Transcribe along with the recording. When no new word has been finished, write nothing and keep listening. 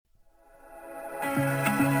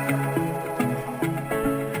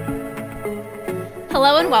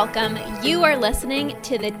Hello and welcome. You are listening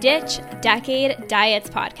to the Ditch Decade Diets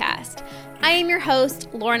podcast. I am your host,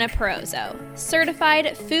 Lorna Perozzo,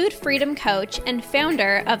 certified food freedom coach and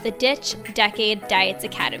founder of the Ditch Decade Diets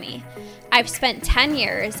Academy. I've spent 10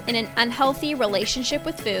 years in an unhealthy relationship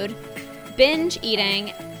with food, binge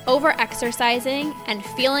eating, over-exercising, and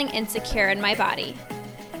feeling insecure in my body.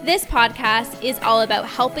 This podcast is all about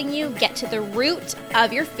helping you get to the root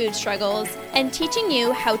of your food struggles and teaching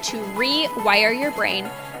you how to rewire your brain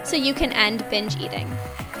so you can end binge eating.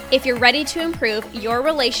 If you're ready to improve your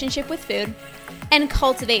relationship with food and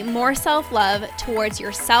cultivate more self-love towards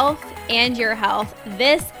yourself and your health,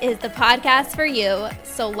 this is the podcast for you.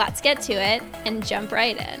 So let's get to it and jump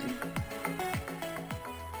right in.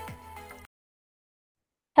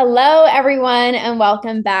 Hello, everyone, and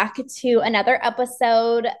welcome back to another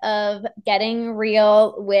episode of Getting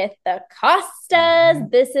Real with the Costas.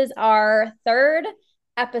 This is our third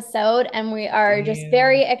episode, and we are just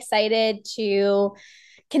very excited to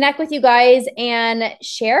connect with you guys and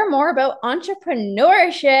share more about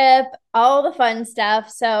entrepreneurship, all the fun stuff.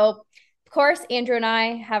 So, of course, Andrew and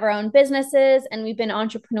I have our own businesses, and we've been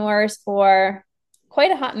entrepreneurs for quite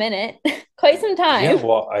a hot minute, quite some time. Yeah,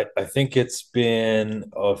 well, I think it's been,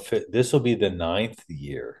 this will be the 9th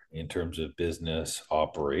year in terms of business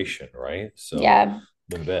operation, right? So Yeah,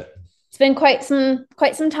 been a bit. it's been quite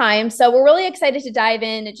some time. So we're really excited to dive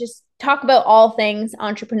in and just talk about all things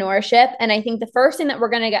entrepreneurship. And I think the first thing that we're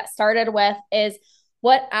going to get started with is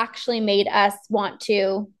what actually made us want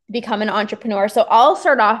to become an entrepreneur. So I'll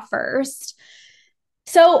start off first.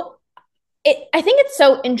 So I think it's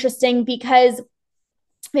so interesting because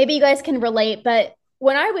maybe you guys can relate, but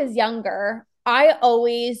when I was younger, I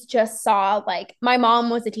always just saw like my mom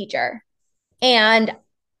was a teacher. And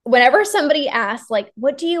whenever somebody asks, like,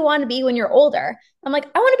 what do you want to be when you're older? I'm like,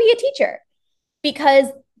 I want to be a teacher because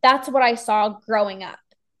that's what I saw growing up.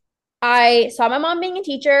 I saw my mom being a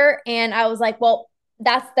teacher and I was like, well,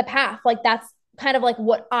 that's the path. Like, that's kind of like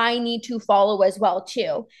what I need to follow as well,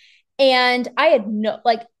 too. And I had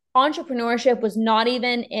entrepreneurship was not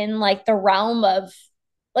even in like the realm of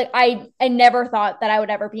like I never thought that I would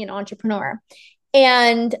ever be an entrepreneur.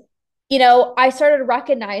 And I started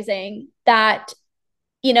recognizing that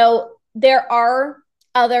there are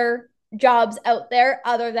other jobs out there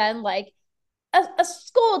other than like a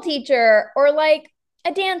school teacher or like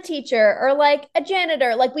a dance teacher or like a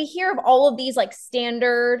janitor. Like we hear of all of these like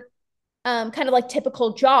standard kind of like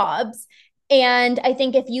typical jobs. And I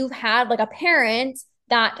think if you've had like a parent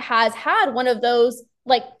that has had one of those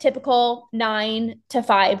like typical 9 to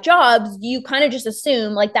 5 jobs, you kind of just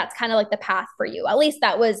assume like that's kind of like the path for you. At least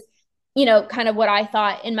that was, kind of what I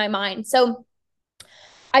thought in my mind. So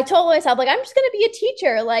I told myself, like, I'm just going to be a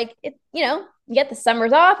teacher. Like, you get the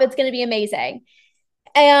summers off, it's going to be amazing.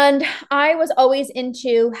 And I was always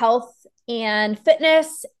into health and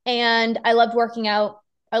fitness, and I loved working out.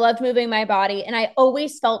 I loved moving my body, and I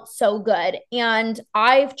always felt so good. And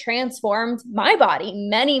I've transformed my body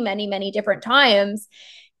many, many, many different times.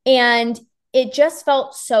 And it just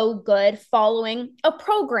felt so good following a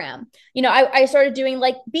program. I started doing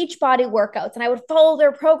like beach body workouts and I would follow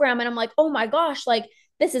their program. And I'm like, oh my gosh, like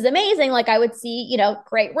this is amazing. Like I would see,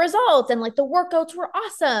 great results and like the workouts were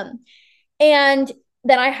awesome. And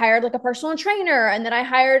then I hired like a personal trainer and then I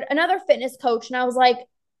hired another fitness coach. And I was like,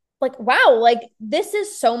 wow, like this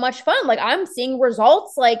is so much fun. Like I'm seeing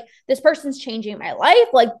results. Like this person's changing my life.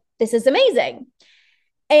 Like this is amazing.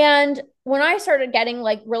 And when I started getting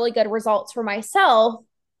like really good results for myself,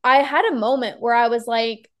 I had a moment where I was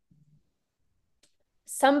like,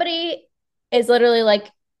 somebody is literally like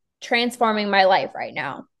transforming my life right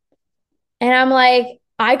now. And I'm like,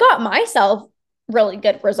 I got myself really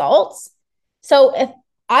good results. So if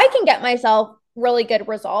I can get myself really good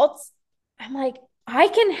results, I'm like, I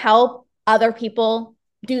can help other people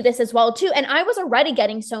do this as well too. And I was already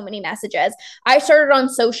getting so many messages. I started on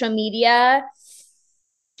social media.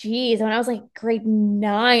 When I was like grade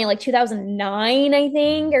 9, like 2009, I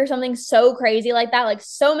think, or something so crazy like that, like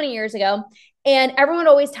so many years ago. And everyone would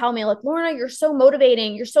always tell me, like, Lorna, you're so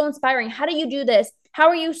motivating. You're so inspiring. How do you do this? How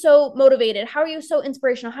are you so motivated? How are you so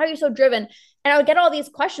inspirational? How are you so driven? And I would get all these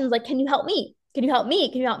questions like, can you help me? Can you help me?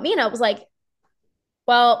 Can you help me? And I was like,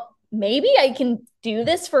 well, maybe I can do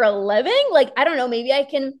this for a living. Like, I don't know, maybe I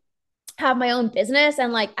can have my own business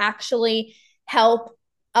and like actually help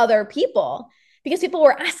other people because people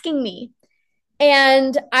were asking me.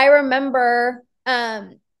 And I remember,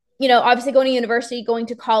 obviously going to university, going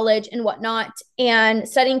to college and whatnot, and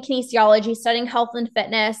studying kinesiology, studying health and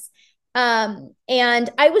fitness. And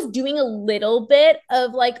I was doing a little bit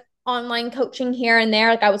of like online coaching here and there.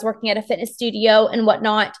 Like I was working at a fitness studio and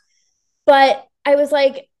whatnot. But I was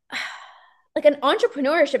like an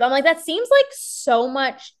entrepreneurship. I'm like, that seems like so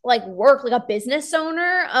much like work, like a business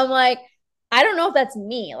owner. I'm like, I don't know if that's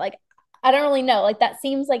me. Like, I don't really know. Like that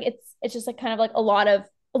seems like it's just like kind of like a lot of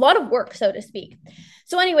work, so to speak.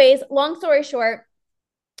 So, anyways, long story short,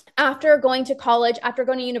 after going to college, after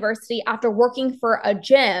going to university, after working for a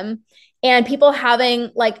gym, and people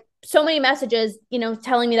having like so many messages,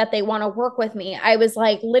 telling me that they want to work with me, I was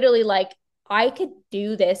like, literally, like, I could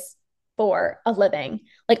do this for a living.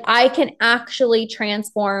 Like, I can actually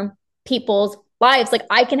transform people's lives. Like,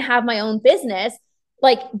 I can have my own business,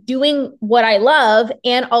 like doing what I love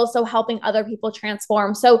and also helping other people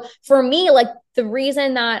transform. So, for me, like, the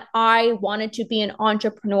reason that I wanted to be an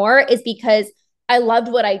entrepreneur is because I loved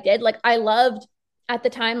what I did. Like I loved at the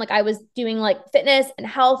time, like I was doing like fitness and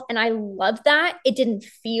health, and I loved that. It didn't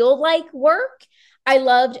feel like work. I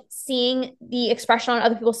loved seeing the expression on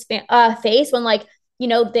other people's face when like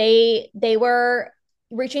they were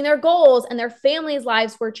reaching their goals and their families'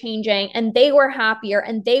 lives were changing and they were happier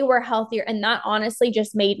and they were healthier, and that honestly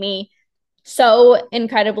just made me so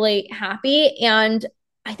incredibly happy. And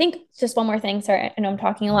I think just one more thing. Sorry, I know I'm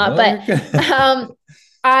talking a lot, No, but you're good. um,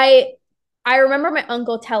 I I remember my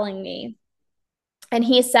uncle telling me, and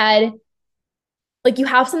he said, like, you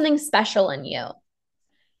have something special in you.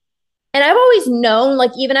 And I've always known,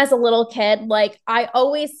 like, even as a little kid, like, I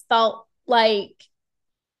always felt like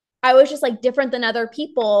I was just like different than other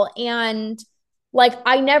people. And like,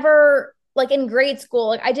 I never, like, in grade school,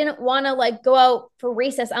 like, I didn't want to like go out for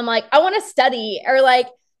recess. I'm like, I want to study. Or like,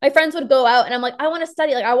 my friends would go out and I'm like, I want to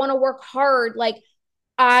study. Like, I want to work hard. Like,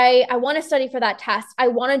 I want to study for that test. I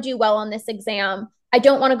want to do well on this exam. I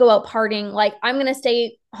don't want to go out partying. Like I'm going to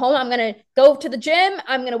stay home. I'm going to go to the gym.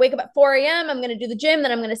 I'm going to wake up at 4 a.m. I'm going to do the gym.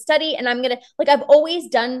 Then I'm going to study. And I'm going to, like, I've always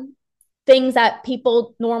done things that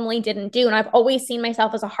people normally didn't do. And I've always seen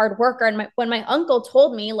myself as a hard worker. And when my uncle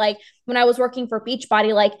told me, like when I was working for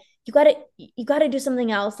Beachbody, like, you got to do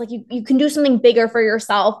something else. Like you can do something bigger for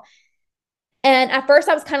yourself. And at first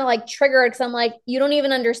I was kind of like triggered because I'm like, you don't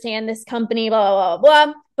even understand this company, blah, blah, blah,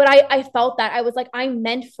 blah. But I felt that I was like, I'm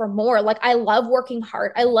meant for more. Like, I love working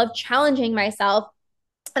hard. I love challenging myself.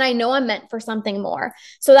 And I know I'm meant for something more.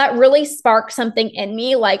 So that really sparked something in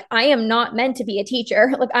me. Like, I am not meant to be a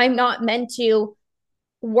teacher. Like, I'm not meant to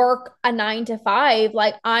work a 9 to 5.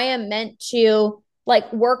 Like, I am meant to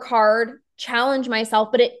like work hard, challenge myself,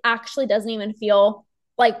 but it actually doesn't even feel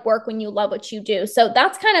like work when you love what you do. So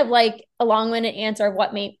that's kind of like a long-winded answer of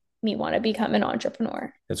what made me want to become an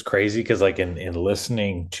entrepreneur. It's crazy because like in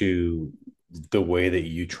listening to the way that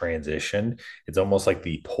you transitioned, it's almost like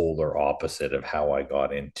the polar opposite of how I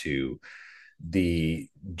got into the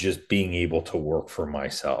just being able to work for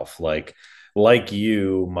myself. Like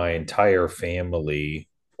you, my entire family,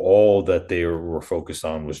 all that they were focused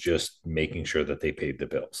on was just making sure that they paid the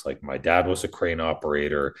bills. Like my dad was a crane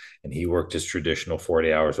operator and he worked his traditional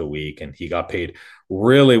 40 hours a week and he got paid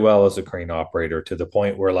really well as a crane operator to the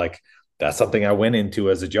point where like that's something I went into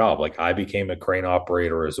as a job. Like I became a crane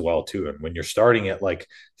operator as well too. And when you're starting at like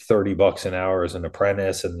 $30 an hour as an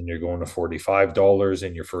apprentice and then you're going to $45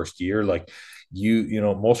 in your first year, like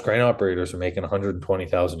most crane operators are making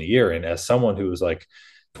 120,000 a year. And as someone who was like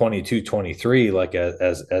 22, 23, like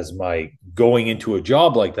as my going into a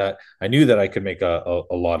job like that, I knew that I could make a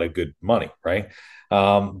lot of good money, right?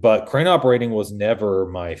 But crane operating was never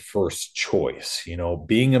my first choice.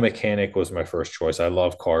 Being a mechanic was my first choice. I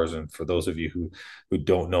love cars, and for those of you who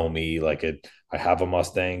don't know me, I have a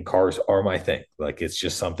Mustang. Cars are my thing. Like it's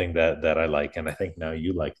just something that I like, and I think now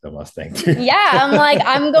you like the Mustang too. Yeah,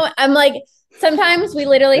 I'm like, sometimes we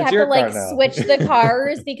literally It's have to your car like now. switch the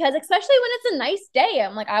cars because especially when it's a nice day,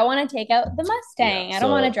 I'm like, I want to take out the Yeah. Mustang. I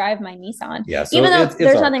don't want to So drive my Nissan, yeah. So even though it's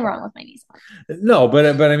there's our nothing wrong car. with my Nissan. No,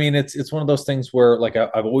 but I mean it's one of those things where like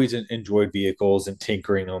I've always enjoyed vehicles and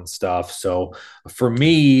tinkering on stuff. So for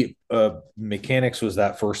me, mechanics was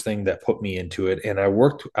that first thing that put me into it, and I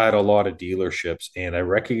worked at a lot of dealerships, and I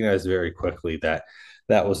recognized very quickly that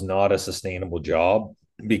that was not a sustainable job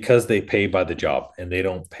because they pay by the job and they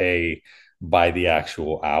don't pay by the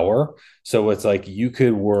actual hour. So it's like you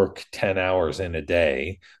could work 10 hours in a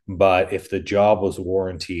day, but if the job was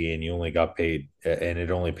warranty and you only got paid and it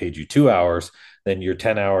only paid you 2 hours, then your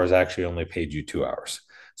 10 hours actually only paid you 2 hours.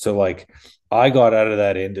 So like I got out of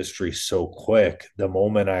that industry so quick the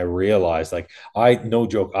moment I realized, like, no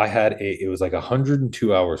joke, it was like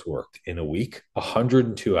 102 hours worked in a week,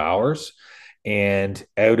 102 hours. And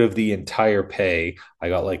out of the entire pay, I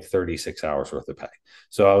got like 36 hours worth of pay.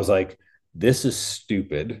 So I was like, this is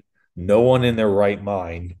stupid. No one in their right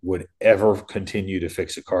mind would ever continue to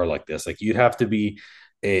fix a car like this. Like you'd have to be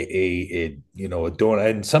a donut.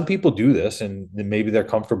 And some people do this and maybe they're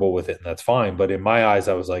comfortable with it and that's fine. But in my eyes,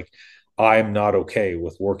 I was like, I'm not okay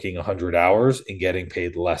with working 100 hours and getting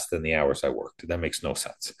paid less than the hours I worked. That makes no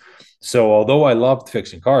sense. So although I loved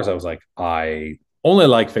fixing cars, I was like, I only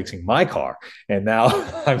like fixing my car. And now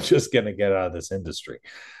I'm just going to get out of this industry.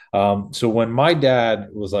 So when my dad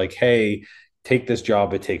was like, hey, take this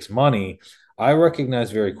job, it takes money, I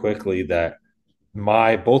recognized very quickly that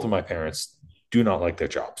my both of my parents do not like their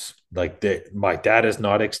jobs. Like my dad is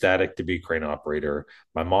not ecstatic to be a crane operator.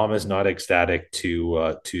 My mom is not ecstatic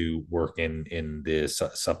to work in the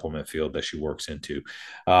supplement field that she works into.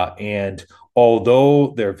 And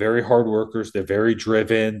although they're very hard workers, they're very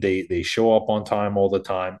driven. They show up on time all the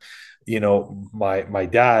time. My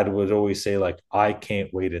dad would always say like, I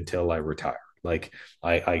can't wait until I retire. Like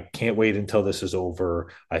I can't wait until this is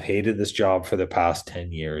over. I've hated this job for the past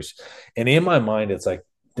 10 years. And in my mind, it's like,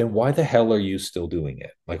 then why the hell are you still doing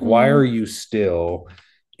it? Like, why are Mm. you still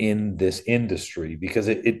in this industry? Because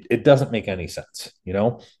it doesn't make any sense, you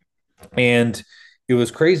know? And it was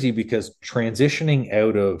crazy because transitioning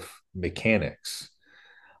out of mechanics,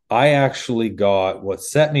 I actually got what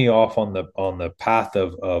set me off on the path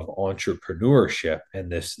of entrepreneurship and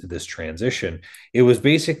this transition. It was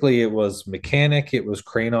mechanic, it was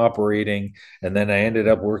crane operating, and then I ended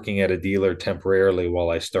up working at a dealer temporarily while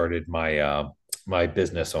I started my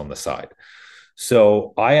business on the side.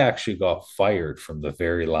 So I actually got fired from the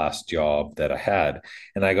very last job that I had,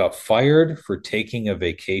 and I got fired for taking a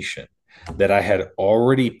vacation that I had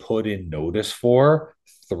already put in notice for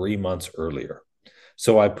 3 months earlier.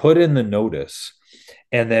 So I put in the notice,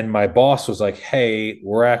 and then my boss was like, "Hey,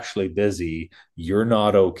 we're actually busy. You're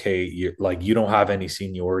not okay. You're like you don't have any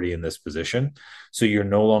seniority in this position, so you're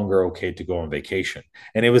no longer okay to go on vacation."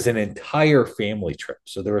 And it was an entire family trip.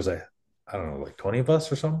 So there was I don't know, like 20 of us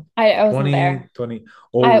or something. I wasn't 20, there. 20.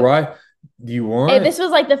 All I right. You weren't this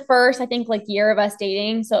was like the first, I think, like year of us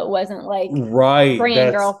dating, so it wasn't like right. bringing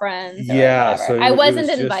That's girlfriends or like yeah. whatever. So I it wasn't was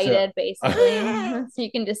just invited, basically. So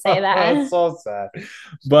you can just say That's that. so sad.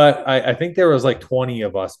 But I think there was like 20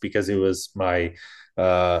 of us because it was my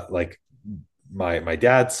like my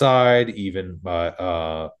dad's side, even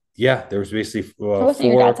my yeah, there was basically It wasn't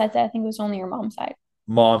your dad's four side. I think it was only your mom's side.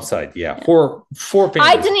 mom side, yeah, Yeah. four I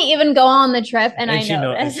families. didn't even go on the trip, and I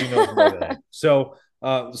know And this. she knows more than I. So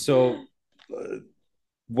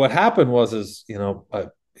what happened was is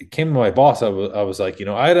it came to my boss. I was like,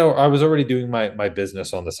 I was already doing my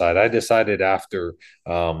business on the side. I decided after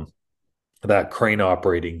um that crane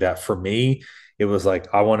operating that for me it was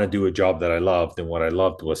like I want to do a job that I loved, and what I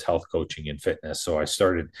loved was health coaching and fitness. So I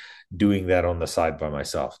started doing that on the side by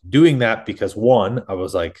myself, doing that because one, I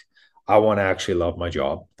was like, I want to actually love my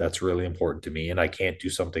job. That's really important to me, and I can't do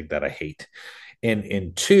something that I hate.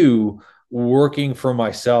 And two, working for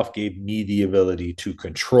myself gave me the ability to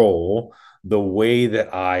control the way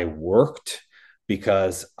that I worked,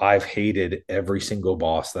 because I've hated every single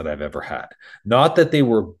boss that I've ever had. Not that they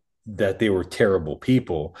were terrible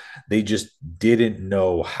people. They just didn't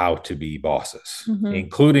know how to be bosses, Mm-hmm.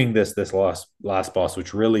 including this last boss,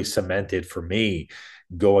 which really cemented for me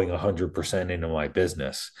going 100% into my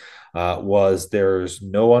business. Was there's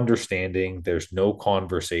no understanding, there's no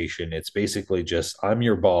conversation. It's basically just I'm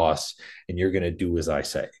your boss and you're going to do as I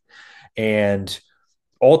say. And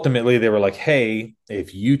ultimately, they were like, hey,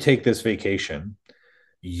 if you take this vacation,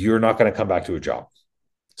 you're not going to come back to a job.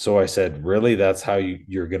 So I said, really? That's how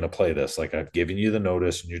you're going to play this? Like, I've given you the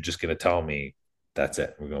notice and you're just going to tell me that's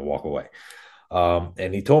it. We're going to walk away.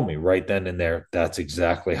 And he told me right then and there, that's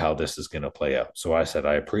exactly how this is going to play out. So I said,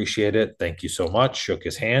 I appreciate it. Thank you so much. Shook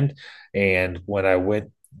his hand. And when I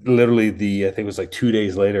went, literally, I think it was like 2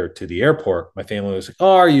 days later to the airport, my family was like,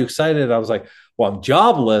 oh, are you excited? I was like, well, I'm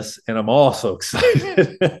jobless and I'm also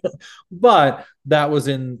excited. But that was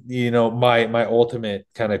in, my ultimate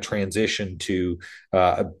kind of transition to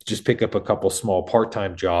just pick up a couple small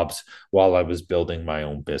part-time jobs while I was building my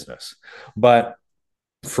own business. But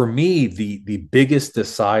for me, the biggest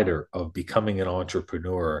decider of becoming an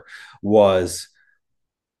entrepreneur was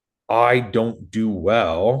I don't do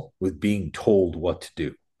well with being told what to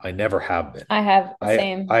do. I never have been. I have the I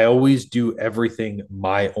same. I always do everything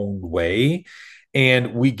my own way,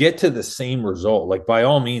 and we get to the same result. Like by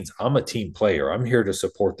all means, I'm a team player. I'm here to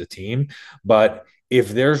support the team, but if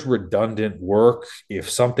there's redundant work, if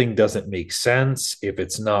something doesn't make sense, if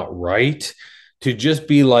it's not right, to just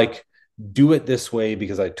be like do it this way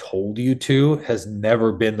because I told you to has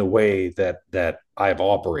never been the way that I've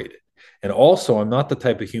operated. And also, I'm not the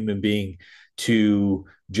type of human being to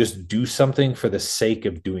just do something for the sake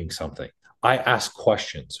of doing something. I ask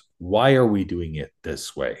questions. why are we doing it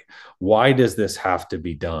this way? Why does this have to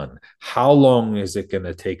be done? How long is it going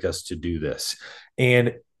to take us to do this?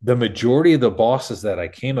 And the majority of the bosses that I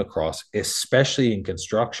came across, especially in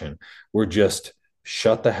construction, were just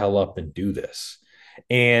shut the hell up and do this.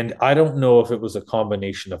 And I don't know if it was a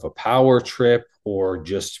combination of a power trip or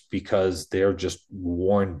just because they're just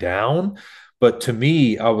worn down. But to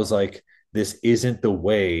me, I was like, this isn't the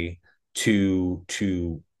way to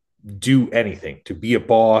do anything, to be a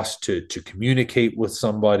boss, to communicate with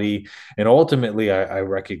somebody. And ultimately I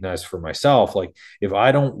recognize for myself, like if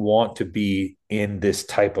I don't want to be in this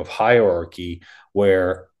type of hierarchy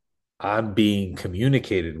where I'm being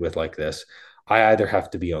communicated with like this, I either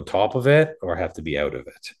have to be on top of it or I have to be out of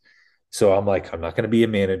it. So I'm like, I'm not going to be a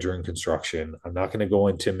manager in construction. I'm not going to go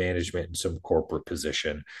into management in some corporate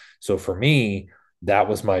position. So for me, that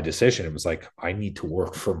was my decision. It was like, I need to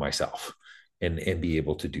work for myself and be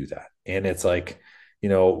able to do that. And it's like,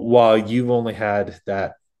 while you've only had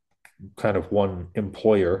that kind of one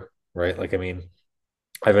employer, right? Like, I mean,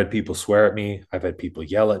 I've had people swear at me. I've had people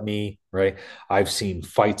yell at me, right? I've seen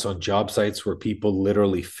fights on job sites where people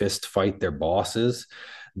literally fist fight their bosses.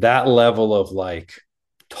 That level of like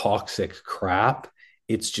toxic crap,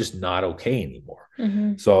 it's just not okay anymore.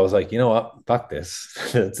 Mm-hmm. So I was like, you know what? Fuck this.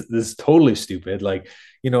 This is totally stupid. Like,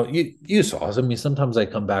 you saw us. I mean, sometimes I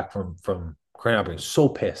come back from crane operating so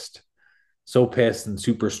pissed and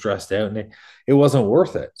super stressed out, and it wasn't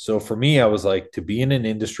worth it. So for me, I was like, to be in an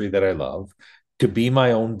industry that I love, to be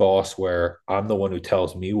my own boss where I'm the one who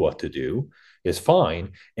tells me what to do is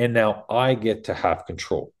fine. And now I get to have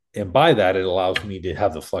control. And by that, it allows me to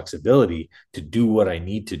have the flexibility to do what I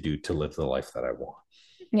need to do to live the life that I want.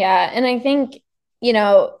 Yeah. And I think,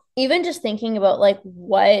 even just thinking about like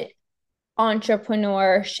what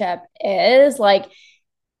entrepreneurship is, like,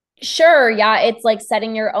 sure, yeah, it's like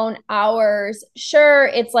setting your own hours. Sure,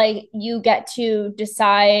 it's like you get to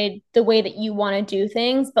decide the way that you want to do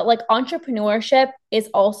things, but like entrepreneurship is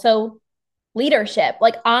also leadership.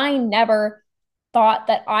 Like I never thought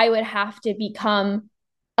that I would have to become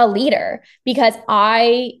a leader because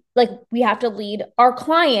we have to lead our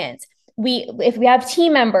clients. If we have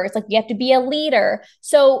team members, like we have to be a leader.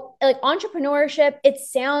 So like entrepreneurship, it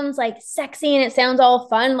sounds like sexy and it sounds all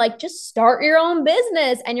fun. Like just start your own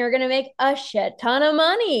business and you're gonna make a shit ton of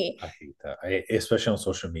money. I hate that. Especially on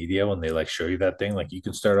social media when they like show you that thing, like you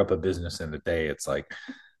can start up a business in a day. It's like,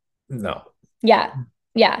 no. Yeah.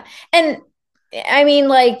 Yeah. And I mean,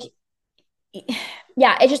 like,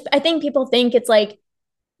 yeah, I think people think it's like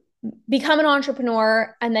become an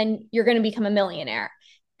entrepreneur and then you're going to become a millionaire.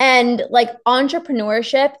 And like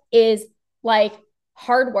entrepreneurship is like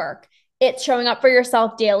hard work. It's showing up for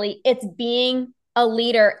yourself daily. It's being a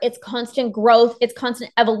leader. It's constant growth. It's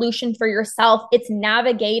constant evolution for yourself. It's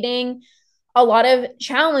navigating a lot of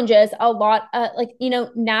challenges,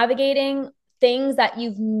 navigating things that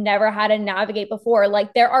you've never had to navigate before.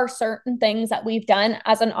 Like there are certain things that we've done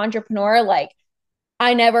as an entrepreneur. Like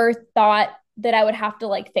I never thought that I would have to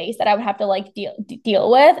like face, that I would have to like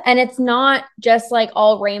deal with. And it's not just like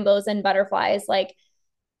all rainbows and butterflies. Like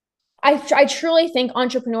I truly think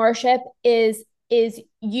entrepreneurship is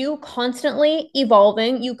you constantly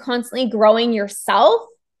evolving, you constantly growing yourself,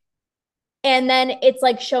 and then it's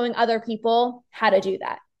like showing other people how to do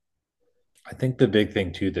that. I think the big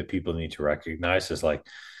thing too that people need to recognize is like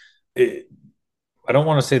it, I don't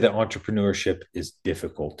want to say that entrepreneurship is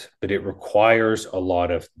difficult, but it requires a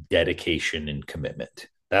lot of dedication and commitment.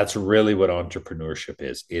 That's really what entrepreneurship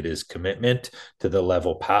is. It is commitment to the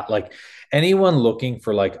level pat. Like anyone looking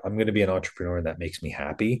for like, I'm going to be an entrepreneur and that makes me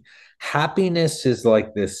happy. Happiness is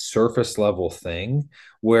like this surface level thing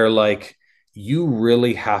where like you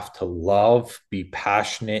really have to love, be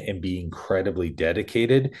passionate, and be incredibly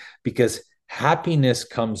dedicated because happiness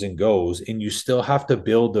comes and goes and you still have to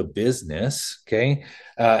build a business. Okay.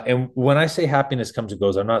 And when I say happiness comes and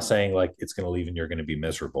goes, I'm not saying like it's going to leave and you're going to be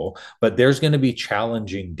miserable, but there's going to be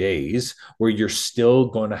challenging days where you're still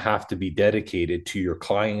going to have to be dedicated to your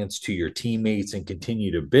clients, to your teammates, and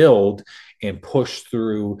continue to build and push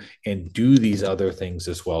through and do these other things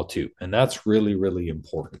as well too. And that's really, really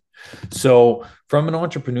important. So from an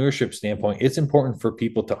entrepreneurship standpoint, it's important for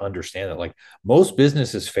people to understand that like most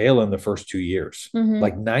businesses fail in the first 2 years. Mm-hmm.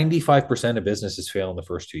 Like 95% of businesses fail in the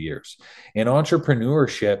first 2 years. And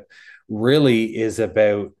entrepreneurship really is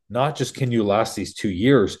about not just can you last these 2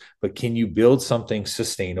 years, but can you build something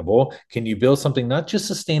sustainable? Can you build something not just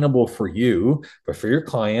sustainable for you, but for your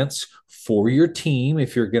clients, for your team,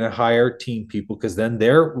 if you're going to hire team people, because then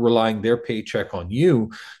they're relying their paycheck on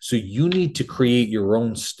you. So you need to create your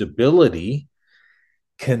own stability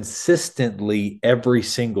consistently every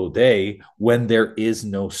single day when there is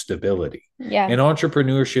no stability. Yeah. And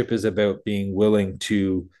entrepreneurship is about being willing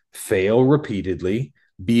to fail repeatedly,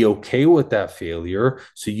 be okay with that failure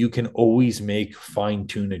so you can always make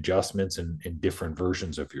fine-tune adjustments and different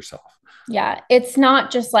versions of yourself. Yeah, it's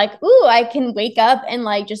not just like, ooh, I can wake up and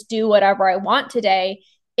like just do whatever I want today.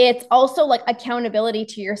 It's also like accountability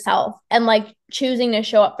to yourself and like choosing to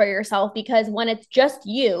show up for yourself, because when it's just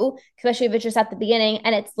you, especially if it's just at the beginning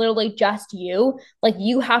and it's literally just you, like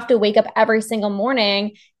you have to wake up every single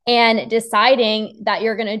morning and deciding that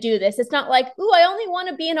you're going to do this. It's not like, ooh, I only want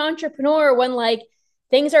to be an entrepreneur when like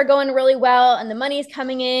things are going really well and the money's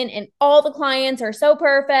coming in and all the clients are so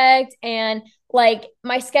perfect and like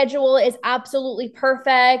my schedule is absolutely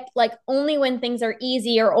perfect, like only when things are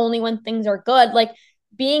easy or only when things are good. Like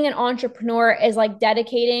being an entrepreneur is like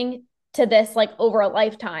dedicating to this like over a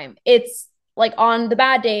lifetime. It's like on the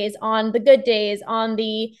bad days, on the good days, on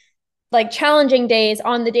the like challenging days,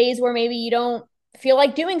 on the days where maybe you don't feel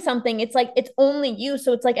like doing something. It's like it's only you.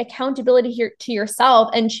 So it's like accountability here to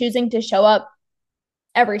yourself and choosing to show up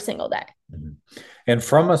every single day. Mhm. And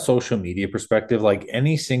from a social media perspective, like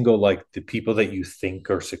any single, like the people that you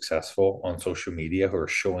think are successful on social media who are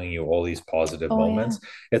showing you all these positive Oh yeah. moments,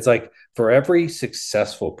 it's like for every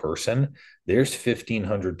successful person, there's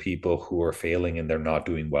 1,500 people who are failing and they're not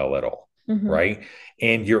doing well at all. Mm-hmm. Right.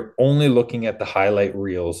 And you're only looking at the highlight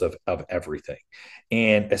reels of everything.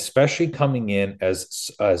 And especially coming in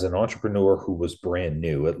as an entrepreneur who was brand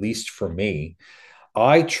new, at least for me,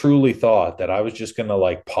 I truly thought that I was just going to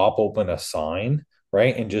like pop open a sign,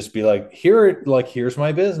 right? And just be like, here, like, here's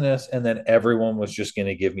my business. And then everyone was just going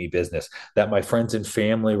to give me business, that my friends and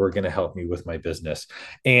family were going to help me with my business.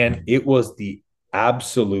 And it was the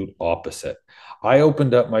absolute opposite. I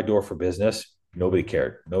opened up my door for business. Nobody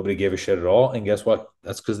cared. Nobody gave a shit at all. And guess what?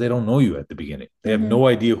 That's because they don't know you at the beginning. They have Mm-hmm. no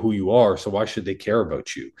idea who you are. So why should they care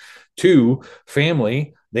about you? Two,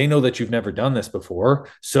 family, they know that you've never done this before,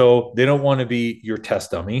 so they don't want to be your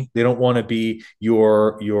test dummy. They don't want to be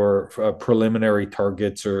your preliminary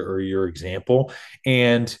targets or your example.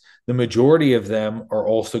 And the majority of them are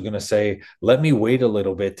also going to say, let me wait a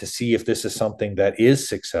little bit to see if this is something that is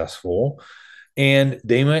successful. And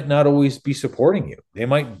they might not always be supporting you. They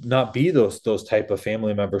might not be those type of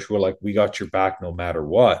family members who are like, we got your back no matter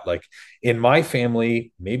what. Like in my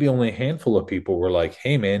family, maybe only a handful of people were like,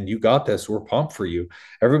 hey man, you got this, we're pumped for you.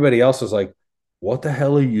 Everybody else is like, what the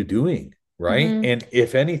hell are you doing? Right. Mm-hmm. And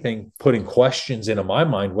if anything, putting questions into my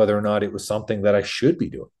mind whether or not it was something that I should be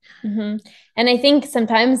doing. Mm-hmm. And I think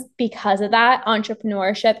sometimes because of that,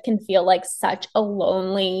 entrepreneurship can feel like such a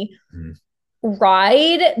lonely Mm-hmm.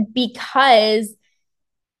 ride, because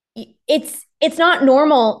it's not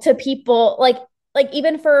normal to people like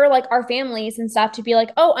even for like our families and stuff to be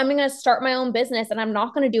like, oh, I'm gonna start my own business and I'm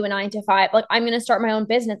not gonna do a 9 to 5. Like I'm gonna start my own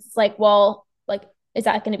business. It's like, well, like, is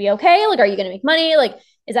that gonna be okay? Like, are you gonna make money? Like,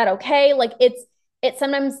 is that okay? Like it's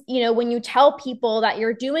sometimes, when you tell people that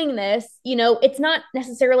you're doing this, it's not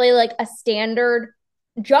necessarily like a standard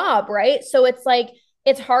job, right? So it's like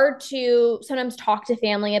it's hard to sometimes talk to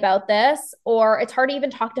family about this, or it's hard to even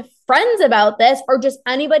talk to friends about this, or just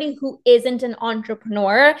anybody who isn't an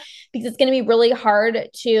entrepreneur, because it's going to be really hard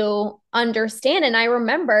to understand. And I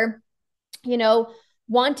remember, you know,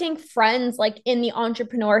 wanting friends like in the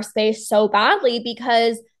entrepreneur space so badly,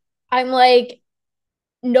 because I'm like,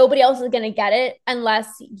 nobody else is going to get it unless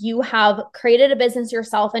you have created a business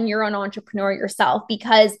yourself and you're an entrepreneur yourself,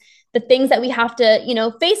 because the things that we have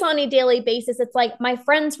to face on a daily basis, it's like my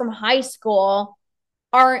friends from high school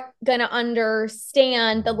aren't going to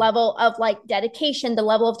understand the level of like dedication, the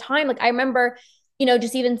level of time. Like I remember,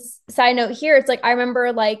 just even side note here, it's like I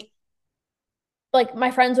remember like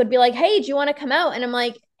my friends would be like, hey, do you want to come out? And I'm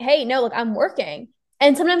like, hey, no, like I'm working.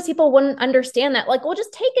 And sometimes people wouldn't understand that. Like, well,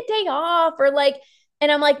 just take a day off, or like,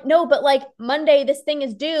 and I'm like, no, but like Monday, this thing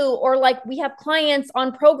is due, or like we have clients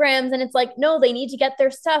on programs and it's like, no, they need to get their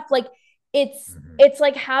stuff. Like it's, Mm-hmm. it's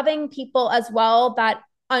like having people as well that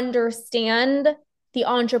understand the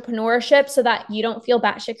entrepreneurship so that you don't feel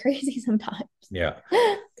batshit crazy sometimes. Yeah.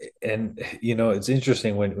 And it's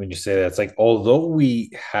interesting when you say that. It's like, although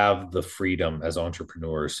we have the freedom as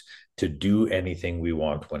entrepreneurs to do anything we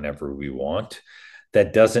want whenever we want,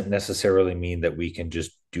 that doesn't necessarily mean that we can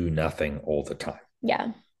just do nothing all the time.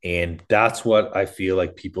 Yeah. And that's what I feel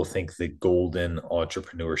like people think the golden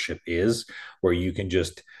entrepreneurship is, where you can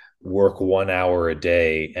just work 1 hour a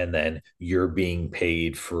day and then you're being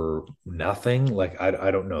paid for nothing. Like,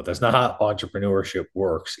 I don't know. That's not how entrepreneurship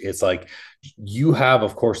works. It's like you have,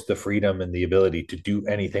 of course, the freedom and the ability to do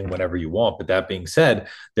anything whenever you want. But that being said,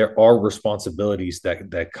 there are responsibilities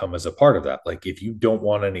that come as a part of that. Like if you don't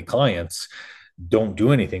want any clients, don't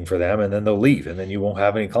do anything for them and then they'll leave and then you won't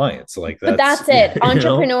have any clients. Like But that's that's it. you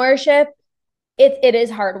know. Entrepreneurship, it is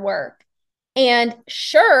hard work. And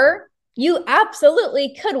sure, you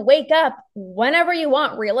absolutely could wake up whenever you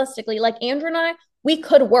want, realistically. Like Andrew and I, we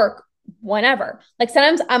could work whenever. Like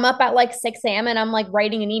sometimes I'm up at like 6 a.m. and I'm like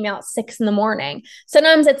writing an email at 6 in the morning.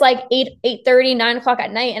 Sometimes it's like 8:30, 9 o'clock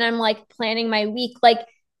at night, and I'm like planning my week. Like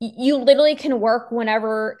you literally can work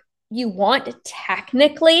whenever you want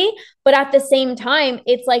technically, but at the same time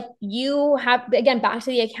it's like you have, again, back to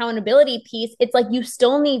the accountability piece, it's like you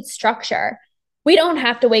still need structure. We don't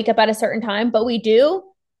have to wake up at a certain time, but we do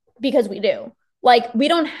because we do. Like we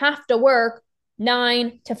don't have to work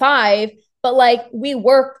 9 to 5, but like we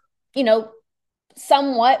work, you know,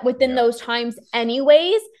 somewhat within Yeah. those times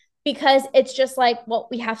anyways, because it's just like, well,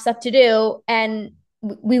 we have stuff to do and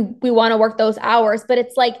we want to work those hours, but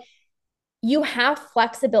it's like you have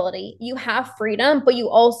flexibility, you have freedom, but you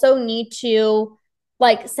also need to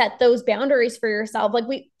like set those boundaries for yourself. Like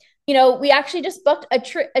we actually just booked a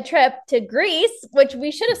trip to Greece, which we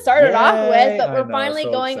should have started off with, Yay. but I we're know. finally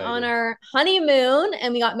So going on excited. our honeymoon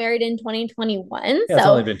and we got married in 2021. Yeah, it's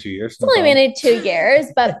So only been 2 years. it's No only problem. been 2 years,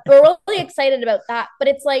 but we're really excited about that. But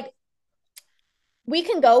it's like we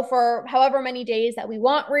can go for however many days that we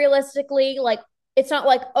want realistically. Like it's not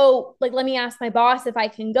like, oh, like let me ask my boss if I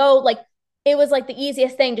can go. Like it was like the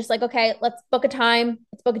easiest thing, just like, okay, let's book a time,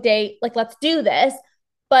 let's book a date, like let's do this.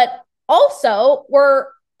 But also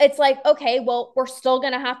it's like, okay, well, we're still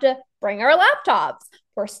gonna have to bring our laptops.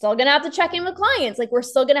 We're still gonna have to check in with clients. Like we're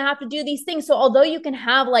still gonna have to do these things. So although you can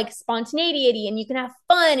have like spontaneity and you can have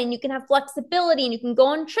fun and you can have flexibility and you can go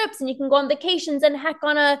on trips and you can go on vacations, and heck,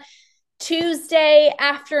 on a Tuesday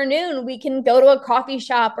afternoon, we can go to a coffee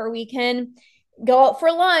shop or we can go out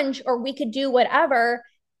for lunch or we could do whatever.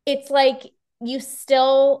 It's like you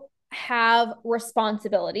still have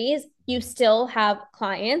responsibilities, you still have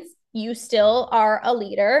clients, you still are a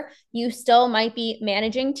leader, you still might be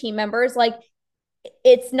managing team members. Like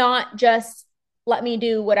it's not just let me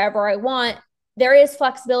do whatever I want. There is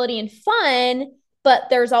flexibility and fun, but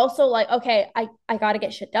there's also like, okay, I got to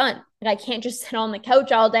get shit done. Like I can't just sit on the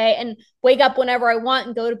couch all day and wake up whenever I want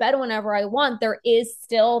and go to bed whenever I want. There is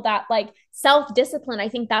still that like self discipline. I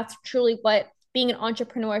think that's truly what being an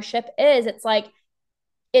entrepreneurship is. It's like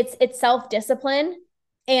it's self discipline,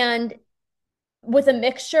 and with a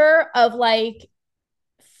mixture of like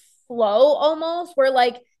flow almost, where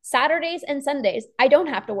like Saturdays and Sundays I don't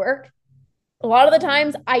have to work. A lot of the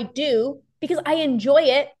times I do because I enjoy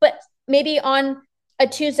it, but maybe on a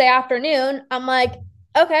Tuesday afternoon, I'm like,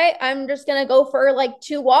 okay, I'm just gonna go for like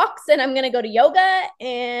 2 walks and I'm gonna go to yoga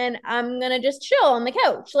and I'm gonna just chill on the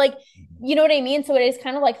couch. Like, you know what I mean? So it is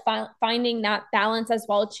kind of like finding that balance as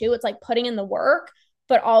well too. It's like putting in the work,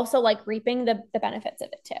 but also like reaping the benefits of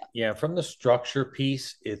it too. Yeah, from the structure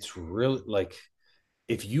piece, it's really like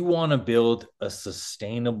if you want to build a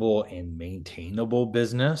sustainable and maintainable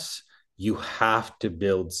business, you have to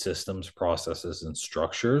build systems, processes, and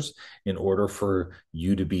structures in order for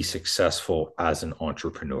you to be successful as an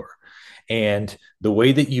entrepreneur. And the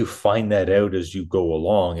way that you find that out as you go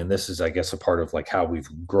along, and this is, I guess, a part of like how we've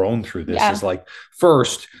grown through this, is Yeah. like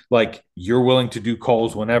first, like you're willing to do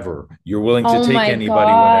calls whenever, you're willing to Oh take my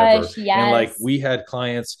anybody whenever. gosh. And like Yes. we had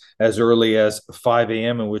clients as early as 5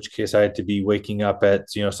 a.m., in which case I had to be waking up at,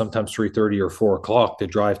 sometimes 3:30 or 4 o'clock to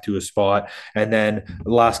drive to a spot. And then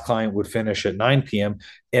the last client would finish at 9 p.m.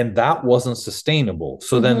 And that wasn't sustainable.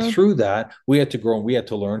 So then Mm-hmm. through that, we had to grow and we had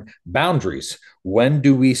to learn boundaries. When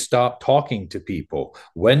do we stop talking to people?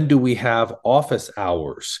 When do we have office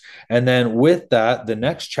hours? And then with that, the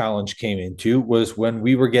next challenge came into was when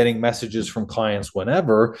we were getting messages from clients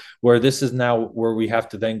whenever, where this is now where we have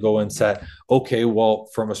to then go and set, okay, well,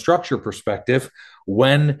 from a structure perspective,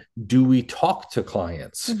 when do we talk to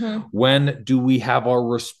clients? Mm-hmm. When do we have our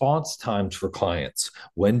response times for clients?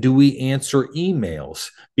 When do we answer emails?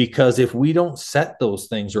 Because if we don't set those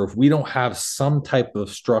things, or if we don't have some type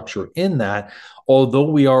of structure in that, although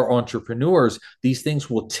we are entrepreneurs, these things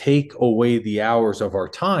will take away the hours of our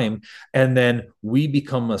time. And then we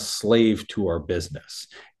become a slave to our business.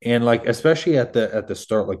 And like, especially at the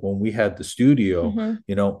start, like when we had the studio,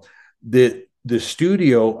 Mm-hmm. the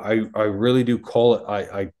studio, I really do call it,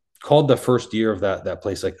 I called the first year of that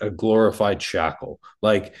place like a glorified shackle.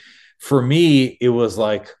 Like for me, it was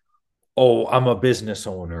like, oh, I'm a business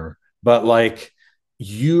owner, but like,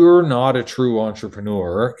 you're not a true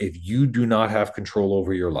entrepreneur if you do not have control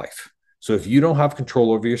over your life. So if you don't have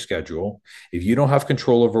control over your schedule, if you don't have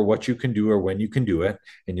control over what you can do or when you can do it,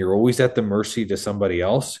 and you're always at the mercy to somebody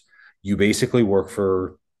else, you basically work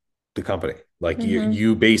for the company. Like Mm-hmm.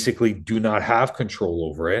 you basically do not have control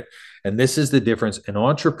over it. And this is the difference. An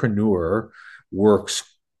entrepreneur works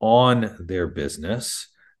on their business,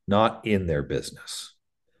 not in their business.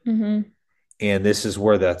 Mm-hmm. And this is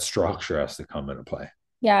where that structure has to come into play.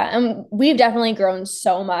 Yeah, and we've definitely grown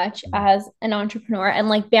so much as an entrepreneur, and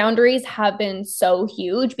like boundaries have been so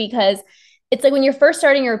huge because it's like when you're first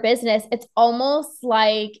starting your business, it's almost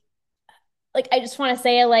like I just want to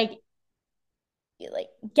say like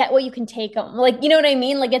get what you can take them. Like, you know what I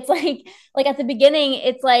mean? Like it's like at the beginning,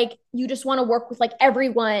 it's like you just want to work with like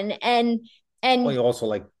everyone Well, and you also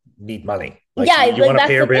like need money. Like yeah, you like want to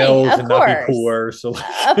pay that's your the thing. bills Of and not be course. poor. So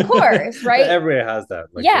like Of course, right? everybody has that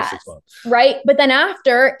like for Yes, 6 months. right. But then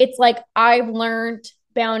after, it's like I've learned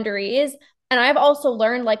boundaries and I've also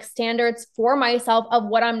learned like standards for myself of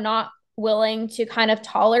what I'm not willing to kind of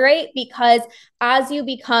tolerate because as you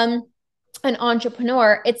become an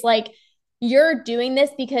entrepreneur, it's like you're doing this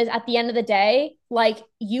because at the end of the day, like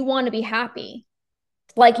you want to be happy.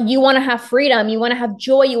 Like you want to have freedom, you want to have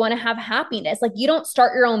joy, you want to have happiness. Like you don't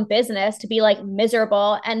start your own business to be like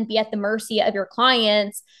miserable and be at the mercy of your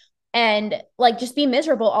clients and like just be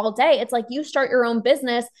miserable all day. It's like you start your own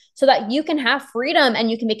business so that you can have freedom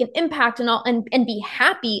and you can make an impact and all and be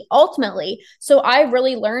happy ultimately. So I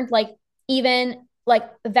really learned like even like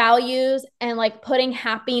values and like putting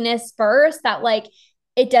happiness first that like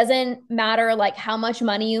it doesn't matter like how much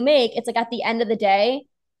money you make. It's like at the end of the day,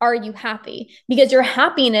 are you happy? Because your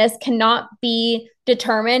happiness cannot be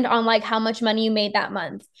determined on like how much money you made that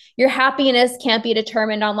month. Your happiness can't be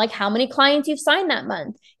determined on like how many clients you've signed that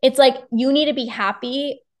month. It's like you need to be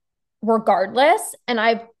happy regardless. And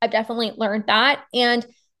I've definitely learned that. And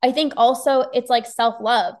I think also it's like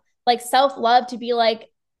self-love to be like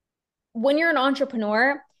when you're an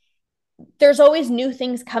entrepreneur, there's always new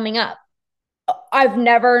things coming up. I've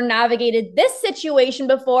never navigated this situation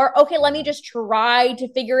before. Okay, let me just try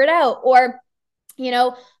to figure it out. Or, you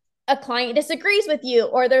know, a client disagrees with you,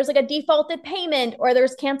 or there's like a defaulted payment, or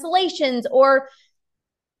there's cancellations, or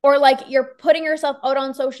like you're putting yourself out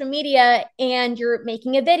on social media and you're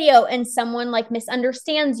making a video and someone like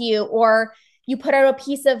misunderstands you, or you put out a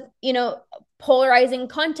piece of, polarizing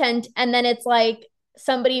content and then it's like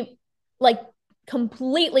somebody like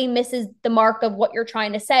completely misses the mark of what you're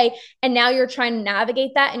trying to say and now you're trying to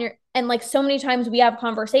navigate that and like so many times we have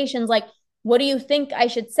conversations like what do you think I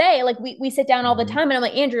should say, like we sit down all the Mm-hmm. time and I'm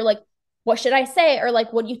like Andrew, like what should I say, or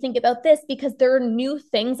like what do you think about this, because there are new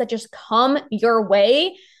things that just come your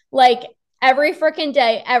way like every freaking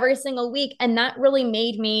day, every single week. And that really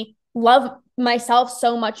made me love myself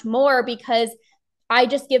so much more because I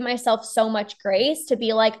just give myself so much grace to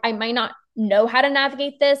be like, I might not know how to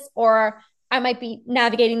navigate this, or I might be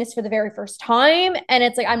navigating this for the very first time. And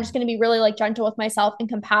it's like, I'm just going to be really like gentle with myself and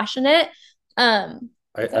compassionate. I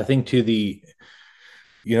So think to the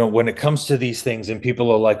when it comes to these things and people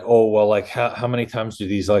are like, oh, well, like how many times do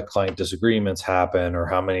these like client disagreements happen? Or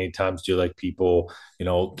how many times do like people,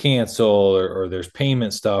 cancel or there's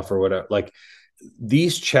payment stuff or whatever? Like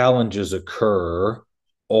these challenges occur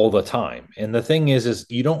all the time. And the thing is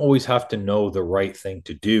you don't always have to know the right thing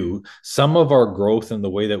to do. Some of our growth and the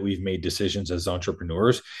way that we've made decisions as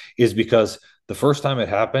entrepreneurs is because the first time it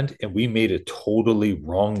happened and we made a totally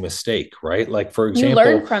wrong mistake, right? Like, for you learn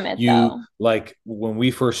example, from it you though. like when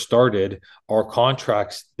we first started, our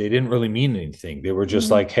contracts, they didn't really mean anything. They were just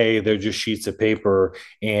Mm-hmm. like, hey, they're just sheets of paper.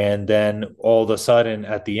 And then all of a sudden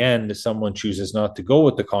at the end, someone chooses not to go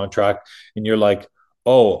with the contract. And you're like,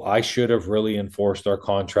 oh, I should have really enforced our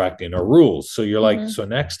contract in our rules. So you're like, Mm-hmm. so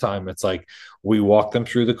next time it's like we walk them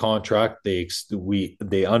through the contract,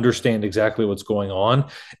 they understand exactly what's going on,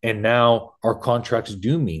 and now our contracts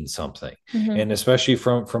do mean something. Mm-hmm. And especially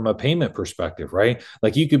from a payment perspective, right?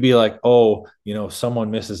 Like you could be like, oh,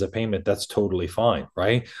 someone misses a payment, that's totally fine,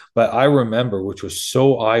 right? But I remember, which was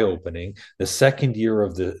so eye-opening, the second year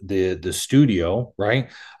of the studio,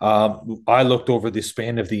 right? I looked over the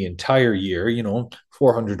span of the entire year,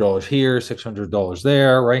 $400 here, $600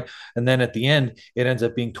 there, right? And then at the end, it ends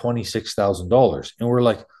up being $26,000. And we're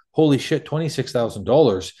like, holy shit,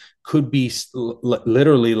 $26,000 could be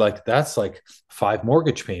literally like that's like 5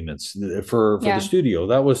 mortgage payments for the Yeah. studio.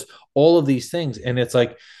 That was all of these things. And it's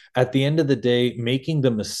like at the end of the day, making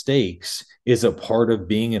the mistakes is a part of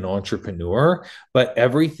being an entrepreneur, but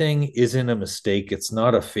everything isn't a mistake. It's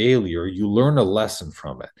not a failure. You learn a lesson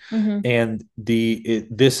from it. Mm-hmm. And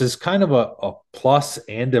this is kind of a plus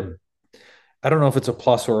and I don't know if it's a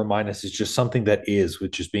plus or a minus. It's just something that is,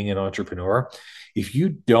 which is being an entrepreneur. If you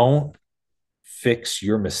don't fix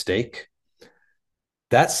your mistake,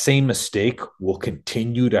 that same mistake will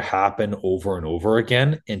continue to happen over and over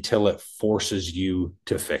again until it forces you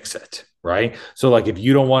to fix it. Right. So, like, if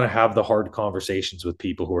you don't want to have the hard conversations with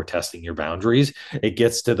people who are testing your boundaries, it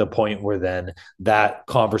gets to the point where then that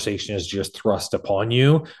conversation is just thrust upon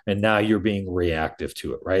you. And now you're being reactive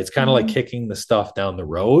to it. Right. It's kind of like Mm-hmm. kicking the stuff down the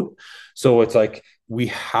road. So, it's like we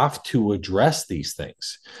have to address these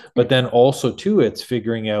things. But then also, too, it's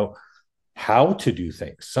figuring out how to do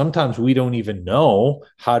things. Sometimes we don't even know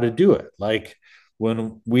how to do it. Like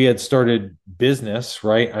when we had started business,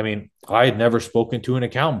 right? I mean, I had never spoken to an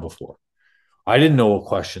accountant before. I didn't know what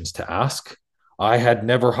questions to ask. I had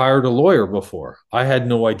never hired a lawyer before. I had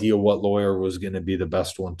no idea what lawyer was going to be the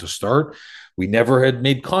best one to start. We never had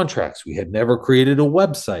made contracts. We had never created a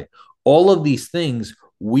website. All of these things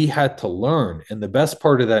we had to learn. And the best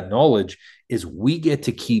part of that knowledge is we get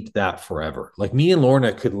to keep that forever. Like me and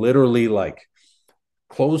Lorna could literally like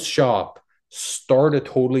close shop, start a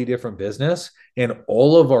totally different business, and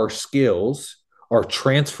all of our skills are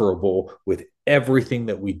transferable with everything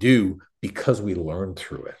that we do because we learned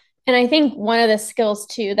through it. And I think one of the skills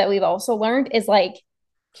too that we've also learned is like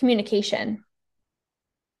communication.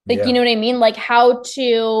 Like, you Yeah. know what I mean? Like how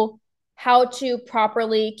to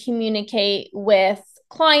properly communicate with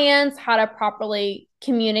clients, how to properly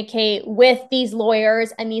communicate with these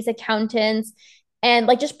lawyers and these accountants, and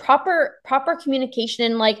like just proper communication,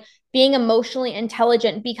 and like being emotionally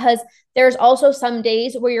intelligent, because there's also some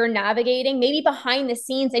days where you're navigating maybe behind the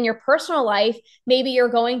scenes in your personal life. Maybe you're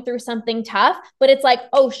going through something tough, but it's like,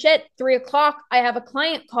 oh shit, 3 o'clock, I have a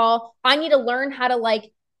client call. I need to learn how to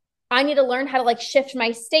like shift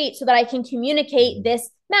my state so that I can communicate this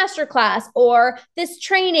masterclass or this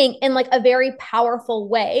training in like a very powerful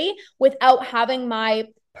way without having my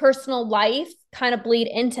personal life kind of bleed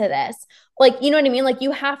into this. Like, you know what I mean? Like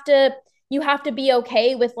you have to be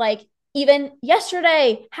okay with like even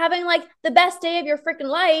yesterday having like the best day of your freaking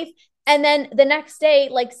life, and then the next day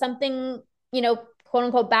like something, quote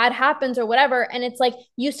unquote bad happens or whatever, and it's like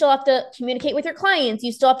you still have to communicate with your clients,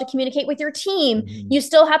 you still have to communicate with your team, Mm-hmm. you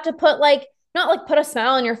still have to put like not like put a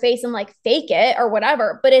smile on your face and like fake it or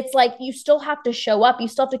whatever, but it's like you still have to show up, you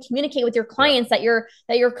still have to communicate with your Yeah. clients that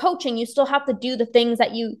you're coaching, you still have to do the things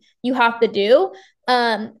that you have to do.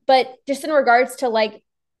 But just in regards to like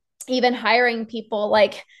even hiring people,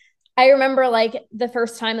 like I remember like the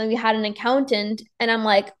first time that we had an accountant, and I'm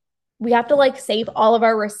like, we have to like save all of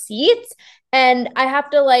our receipts, and I have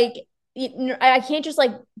to like, I can't just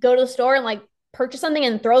like go to the store and like purchase something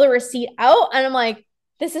and throw the receipt out. And I'm like,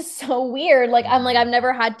 this is so weird. Like I'm like, I've Mm-hmm.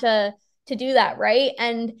 never had to do that, right?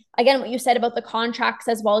 And again, what you said about the contracts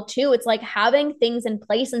as well too, it's like having things in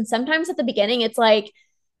place. And sometimes at the beginning, it's like,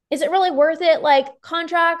 is it really worth it? Like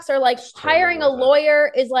contracts or like It's totally hiring a worth it.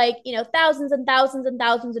 lawyer is like, thousands and thousands and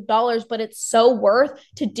thousands of dollars, but it's so worth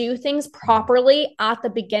to do things Mm-hmm. properly at the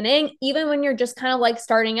beginning, even when you're just kind of like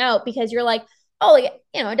starting out, because you're like, oh, like,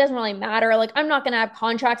 it doesn't really matter. Like, I'm not going to have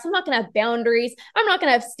contracts. I'm not going to have boundaries. I'm not going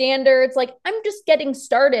to have standards. Like, I'm just getting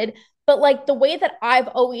started. But like the way that I've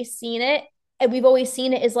always seen it, and we've always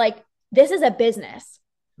seen it, is like, this is a business.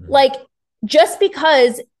 Mm-hmm. Like, just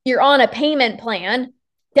because you're on a payment plan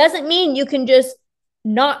doesn't mean you can just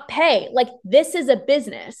not pay. Like this is a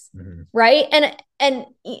business, Mm-hmm. right? And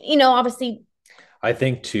obviously. I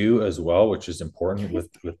think too, as well, which is important with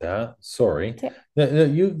that. Sorry, no, no,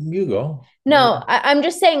 you go. No, I'm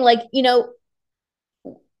just saying, like,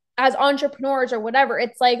 as entrepreneurs or whatever,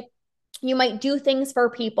 it's like you might do things for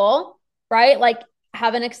people, right? Like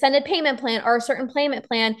have an extended payment plan or a certain payment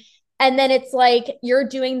plan. And then it's like you're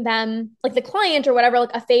doing them, like the client or whatever,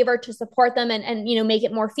 like a favor to support them and make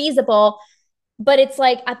it more feasible. But it's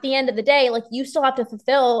like at the end of the day, like you still have to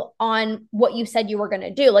fulfill on what you said you were going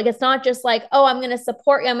to do. Like it's not just like, oh, I'm going to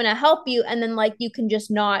support you, I'm going to help you, and then like you can just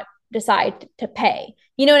not decide to pay.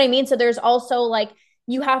 You know what I mean? So there's also like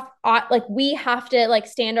we have to like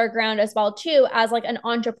stand our ground as well too, as like an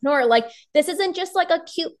entrepreneur. Like this isn't just like a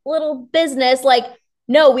cute little business. Like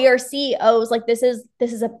no, we are CEOs. Like this is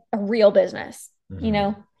a real business, you Mm-hmm.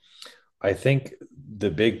 know? I think the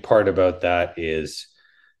big part about that is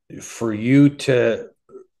for you to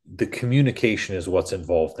the communication is what's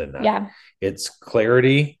involved in that. Yeah. It's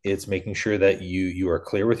clarity. It's making sure that you are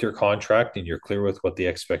clear with your contract and you're clear with what the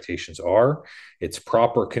expectations are. It's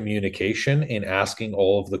proper communication and asking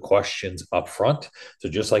all of the questions up front. So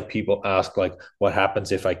just like people ask, like, what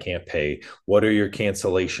happens if I can't pay? What are your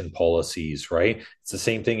cancellation policies? Right? It's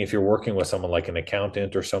the same thing if you're working with someone like an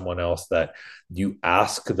accountant or someone else, that you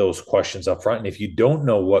ask those questions up front. And if you don't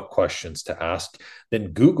know what questions to ask,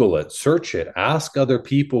 then Google it, search it, ask other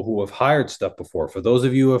people who have hired stuff before. For those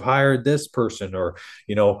of you who have hired this person, or,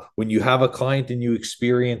 when you have a client and you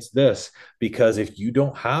experience this, because if you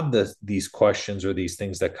don't have these questions or these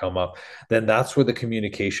things that come up, then that's where the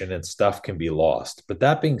communication and stuff can be lost. But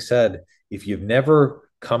that being said, if you've never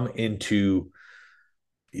come into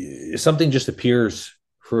something just appears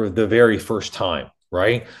for the very first time,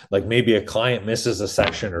 right? Like maybe a client misses a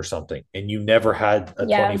section or something, and you never had a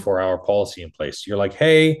Yeah. 24-hour policy in place. You're like,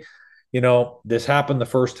 hey, this happened the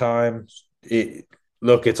first time.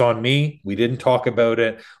 Look, it's on me. We didn't talk about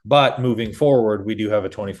it, but moving forward, we do have a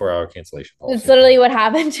 24-hour cancellation It's policy. literally what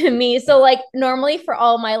happened to me. So like normally for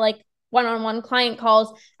all my like one-on-one client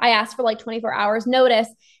calls, I ask for like 24 hours notice.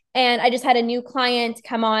 And I just had a new client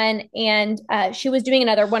come on, and she was doing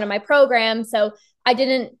another one of my programs. So I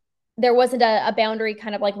didn't, there wasn't a boundary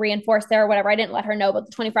kind of like reinforced there or whatever. I didn't let her know about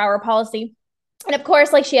the 24-hour policy. And of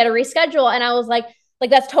course, like she had to reschedule. And I was like,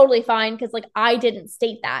 that's totally fine because like I didn't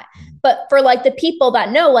state that. But for like the people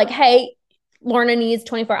that know, like, hey, Lorna needs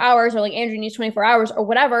 24 hours, or like Andrew needs 24 hours or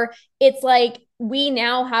whatever, it's like we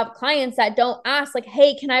now have clients that don't ask like,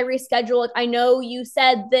 hey, can I reschedule? Like, I know you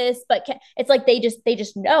said this, but it's like they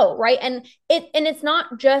just know, right? And it's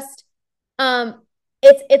not just um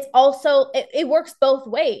it's also it works both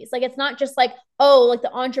ways. Like it's not just like, oh, like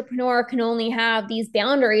the entrepreneur can only have these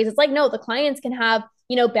boundaries. It's like, no, the clients can have,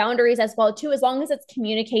 boundaries as well too, as long as it's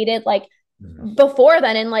communicated like Mhm. before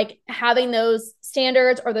then, and like having those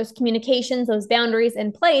standards or those communications, those boundaries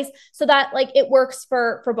in place so that like it works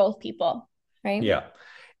for both people, right? Yeah.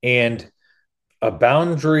 And a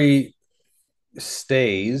boundary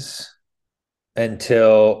stays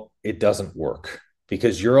until it doesn't work,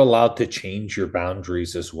 because you're allowed to change your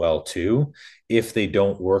boundaries as well too if they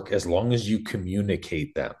don't work, as long as you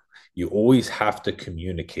communicate them. You always have to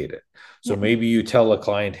communicate it. So Yeah. maybe you tell a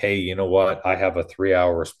client, hey, you know what, I have a 3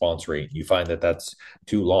 hour response rate. You find that that's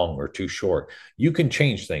too long or too short. You can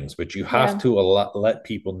change things, but you have Yeah. to let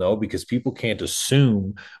people know, because people can't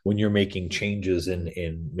assume when you're making changes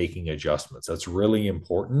in making adjustments. That's really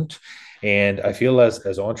important. And I feel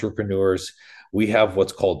as entrepreneurs, we have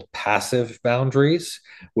what's called passive boundaries,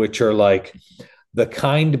 which are like the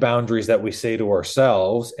kind boundaries that we say to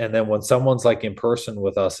ourselves. And then when someone's like in person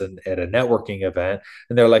with us at a networking event,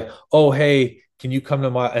 and they're like, oh, hey, can you come to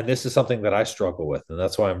my, and this is something that I struggle with. And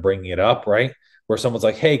that's why I'm bringing it up, right? Where someone's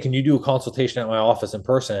like, hey, can you do a consultation at my office in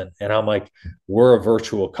person? And I'm like, we're a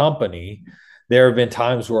virtual company. There have been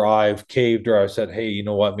times where I've caved, or I've said, hey, you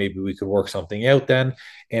know what, maybe we could work something out then.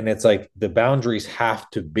 And it's like the boundaries have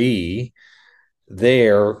to be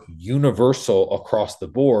they're universal across the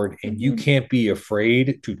board, and you Mm-hmm. can't be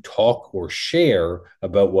afraid to talk or share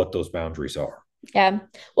about what those boundaries are. Yeah.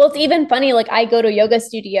 Well, it's even funny. Like I go to a yoga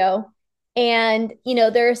studio, and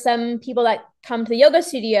there are some people that come to the yoga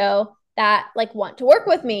studio that like want to work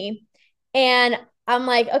with me. And I'm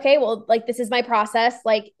like, okay, well, like this is my process.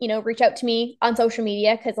 Like, reach out to me on social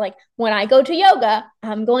media because like when I go to yoga,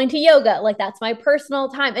 I'm going to yoga. Like that's my personal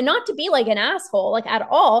time. And not to be like an asshole, like at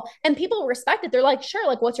all. And people respect it. They're like, sure,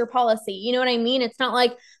 like what's your policy? You know what I mean? It's not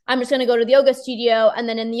like I'm just gonna go to the yoga studio and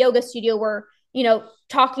then in the yoga studio we're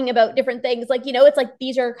talking about different things. Like, it's like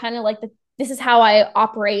these are kind of like this is how I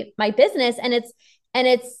operate my business. And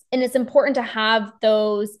it's important to have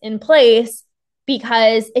those in place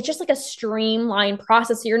because it's just like a streamlined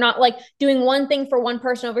process. So you're not like doing one thing for one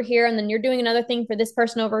person over here and then you're doing another thing for this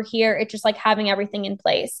person over here. It's just like having everything in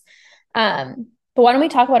place. But why don't we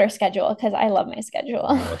talk about our schedule? Because I love my schedule.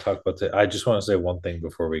 You want to talk about the, I just want to say one thing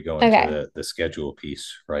before we go into Okay. the schedule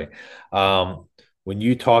piece, right? When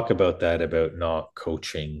you talk about that, about not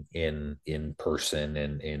coaching in person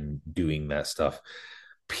and in doing that stuff,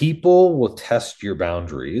 people will test your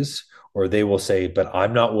boundaries, or they will say, but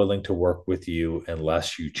I'm not willing to work with you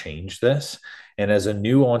unless you change this. And as a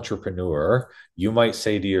new entrepreneur, you might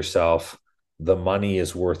say to yourself, the money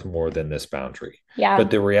is worth more than this boundary. But Yeah.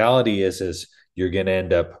 the reality is you're going to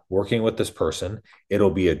end up working with this person. It'll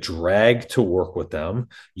be a drag to work with them.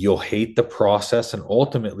 You'll hate the process, and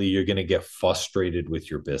ultimately you're going to get frustrated with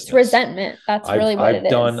your It's business. resentment. That's I've really what it I've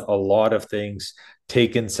done is. a lot of things,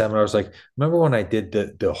 taken seminars. Like, remember when I did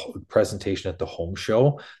the presentation at the home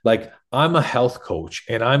show? Like, I'm a health coach,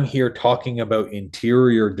 and I'm here talking about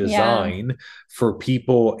interior Yeah. design for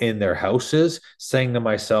people in their houses, saying to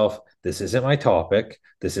myself, this isn't my topic.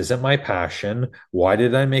 This isn't my passion. Why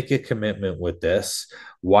did I make a commitment with this?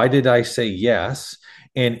 Why did I say yes?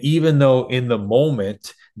 And even though in the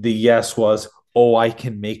moment the yes was, oh, I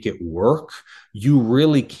can make it work, you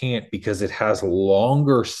really can't, because it has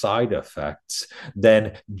longer side effects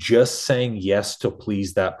than just saying yes to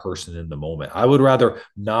please that person in the moment. I would rather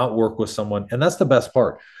not work with someone. And that's the best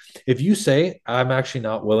part. If you say, I'm actually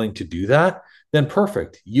not willing to do that, then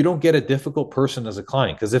perfect. You don't get a difficult person as a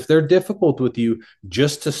client, because if they're difficult with you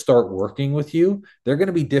just to start working with you, they're going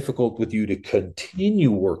to be difficult with you to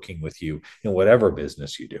continue working with you in whatever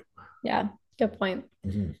business you do. Yeah, good point.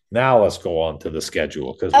 Mhm. Now let's go on to the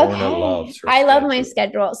schedule, because Lorna Okay. loves her I love my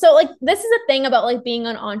schedule. schedule. So like this is the thing about like being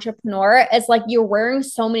an entrepreneur is like you're wearing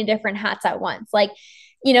so many different hats at once. Like,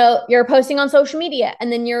 you're posting on social media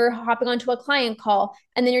and then you're hopping onto a client call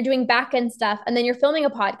and then you're doing back end stuff and then you're filming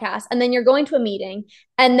a podcast and then you're going to a meeting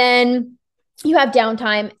and then you have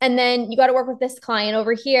downtime and then you got to work with this client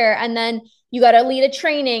over here and then you got to lead a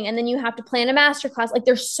training and then you have to plan a masterclass. Like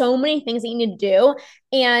there's so many things that you need to do.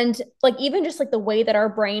 And like even just like the way that our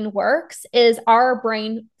brain works is our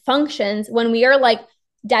brain functions when we are like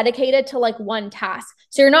dedicated to like one task.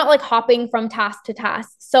 So you're not like hopping from task to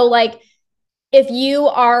task. So like if you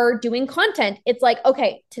are doing content, it's like,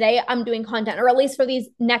 okay, today I'm doing content, or at least for these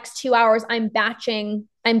next 2 hours, I'm batching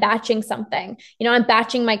something. I'm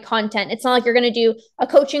batching my content. It's not like you're going to do a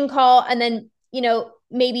coaching call and then,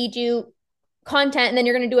 maybe do content and then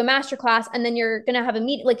you're going to do a masterclass and then you're going to have a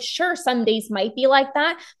meeting. Like, sure, some days might be like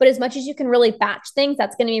that, but as much as you can really batch things,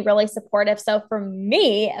 that's going to be really supportive. So for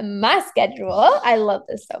me, my schedule, I love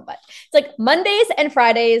this so much. It's like Mondays and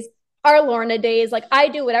Fridays are Lorna days. Like I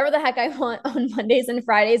do whatever the heck I want on Mondays and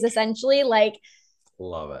Fridays, essentially. Like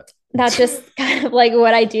Love it. that's just kind of like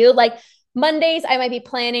what I do. Like Mondays, I might be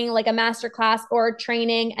planning like a masterclass or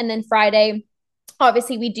training. And then Friday,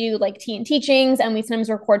 obviously we do like tea and teachings and we sometimes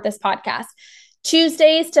record this podcast.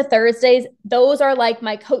 Tuesdays to Thursdays, those are like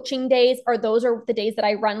my coaching days, or those are the days that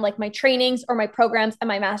I run like my trainings or my programs and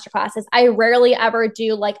my master classes. I rarely ever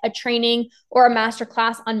do like a training or a master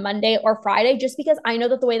class on Monday or Friday, just because I know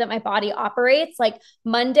that the way that my body operates, like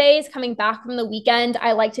Mondays coming back from the weekend,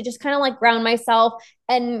 I like to just kind of like ground myself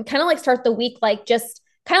and kind of like start the week, like just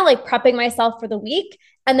kind of like prepping myself for the week.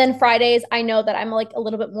 And then Fridays, I know that I'm like a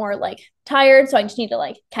little bit more like tired. So I just need to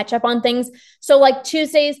like catch up on things. So, like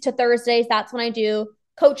Tuesdays to Thursdays, that's when I do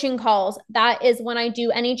coaching calls. That is when I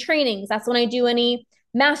do any trainings. That's when I do any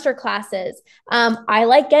master classes. I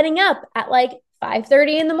like getting up at like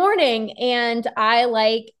 5:30 in the morning and I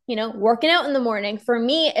like, working out in the morning. For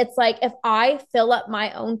me, it's like if I fill up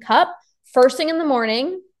my own cup first thing in the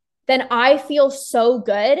morning, then I feel so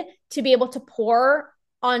good to be able to pour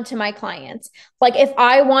onto my clients. Like if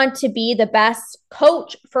I want to be the best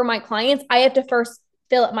coach for my clients, I have to first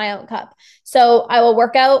fill up my own cup. So I will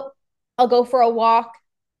work out, I'll go for a walk,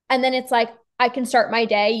 and then it's like I can start my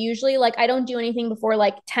day. Usually, like I don't do anything before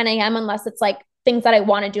like 10 a.m. unless it's like things that I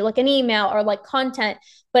want to do, like an email or like content.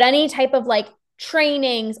 But any type of like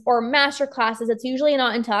trainings or master classes, it's usually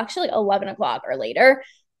not until actually 11 o'clock or later.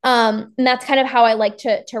 And that's kind of how I like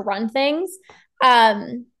to run things.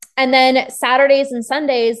 And then Saturdays and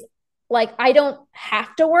Sundays, like I don't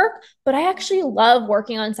have to work, but I actually love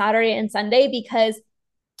working on Saturday and Sunday because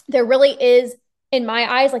there really is, in my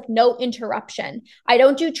eyes, like no interruption. I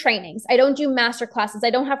don't do trainings, I don't do master classes, I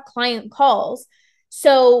don't have client calls.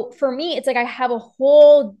 So for me, it's like I have a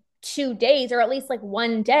whole 2 days, or at least like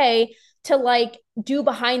one day, to like do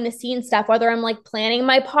behind the scenes stuff, whether I'm like planning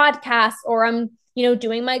my podcast or I'm,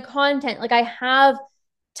 doing my content. Like I have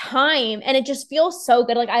time and it just feels so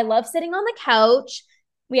good. Like I love sitting on the couch.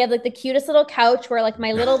 We have like the cutest little couch where like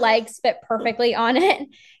my little legs fit perfectly on it.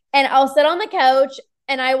 And I'll sit on the couch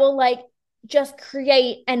and I will like just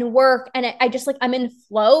create and work. And I just like, I'm in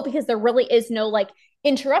flow because there really is no like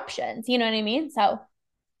interruptions. You know what I mean? So,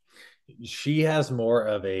 She has more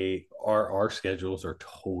of a our schedules are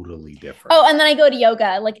totally different. oh, and then I go to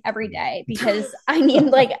yoga like every day because I need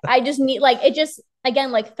like, I just need like, it just,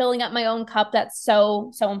 again, like filling up my own cup. That's so,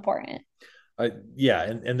 so important. Yeah,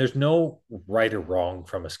 and there's no right or wrong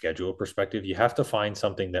from a schedule perspective. You have to find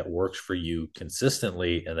something that works for you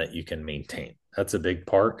consistently and that you can maintain. That's a big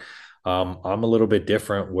part. I'm a little bit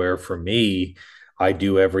different where for me, I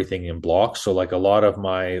do everything in blocks. So like a lot of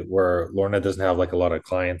where Lorna doesn't have like a lot of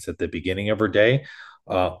clients at the beginning of her day,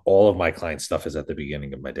 all of my client stuff is at the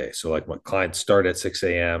beginning of my day. So like my clients start at 6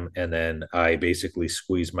 a.m. and then I basically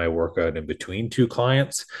squeeze my workout in between two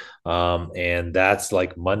clients. And that's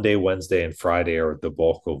like Monday, Wednesday, and Friday are the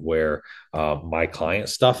bulk of where my client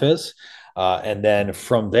stuff is. And then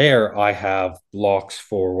from there, I have blocks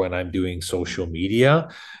for when I'm doing social media.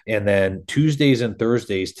 And then Tuesdays and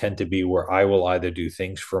Thursdays tend to be where I will either do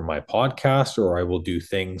things for my podcast or I will do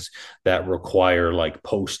things that require like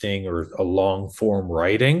posting or a long form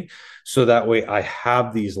writing. So that way I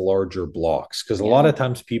have these larger blocks because a lot Yeah. of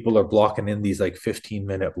times people are blocking in these like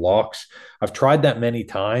 15-minute blocks. I've tried that many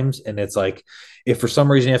times and it's like, if for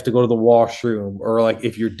some reason you have to go to the washroom or like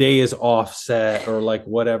if your day is offset or like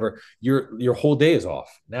whatever, your whole day is off.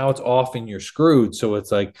 Now it's off and you're screwed. So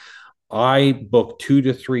it's like I book 2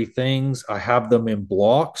 to 3 things. I have them in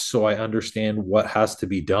blocks so I understand what has to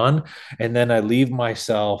be done. And then I leave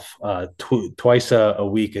myself twice a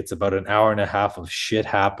week. It's about an hour and a half of shit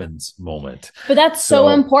happens moment. But that's so So,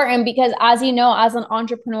 important because, as you know, as an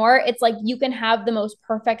entrepreneur, it's like you can have the most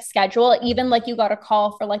perfect schedule. Even like you got a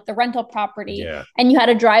call for like the rental property yeah. and you had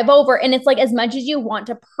to drive over. And it's like, as much as you want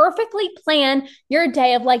to perfectly plan your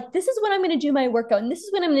day of like, this is when I'm going to do my workout and this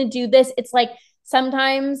is when I'm going to do this, it's like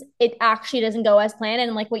sometimes it actually doesn't go as planned.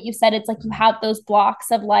 And like what you said, it's like you have those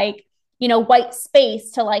blocks of like, white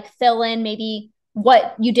space to like fill in maybe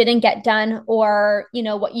what you didn't get done or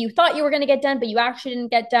what you thought you were going to get done but you actually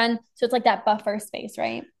didn't get done, so it's like that buffer space,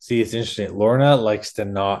 right? See, it's interesting. Lorna likes to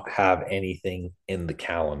not have anything in the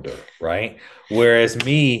calendar, right? Whereas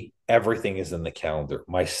me, everything is in the calendar.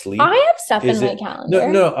 My I sleep have stuff in is my it. No, calendar.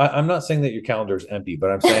 no, I'm not saying that your calendar is empty, but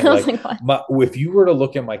I'm saying I was like like, what? if you were to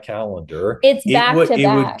look at my calendar, It's it back would to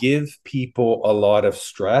it would back. give people a lot of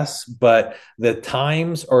stress, but the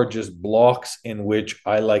times are just blocks in which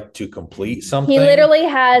I like to complete He something. literally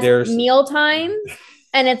has There's meal times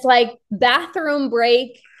and it's like bathroom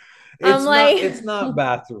break. I'm like, it's not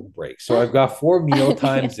bathroom break. So I've got 4 meal okay,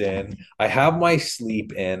 times it's back. in. I have my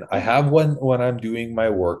sleep in. I have one when I'm doing my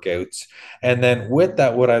workouts. And then with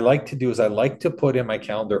that, what I like to do is I like to put in my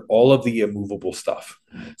calendar all of the immovable stuff.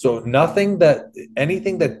 So anything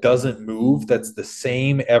that doesn't move, that's the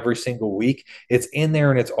same every single week, it's in there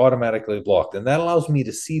and it's automatically blocked. And that allows me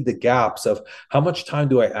to see the gaps of how much time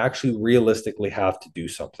do I actually realistically have to do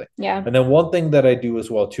something. Yeah. And then one thing that I do as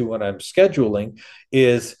well too when I'm scheduling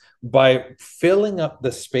is by filling up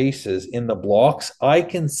the spaces in the blocks, I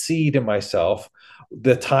can see to myself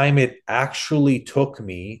the time it actually took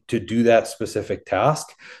me to do that specific task.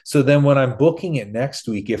 So then when I'm booking it next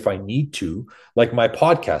week, if I need to, like my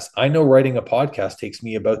podcast, I know writing a podcast takes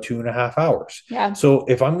me about 2.5 hours. Yeah. So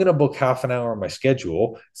if I'm going to book half an hour on my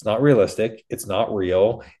schedule, it's not realistic. It's not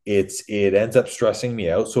real. It ends up stressing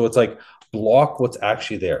me out. So it's like, block what's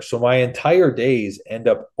actually there. So my entire days end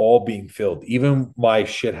up all being filled. Even my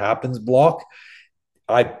shit happens block,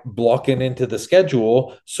 I block it into the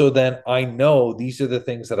schedule. So then I know these are the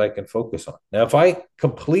things that I can focus on. Now, if I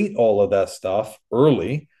complete all of that stuff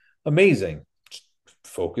early, amazing.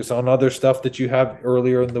 Focus on other stuff that you have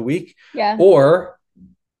earlier in the week. Yeah. Or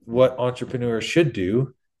what entrepreneurs should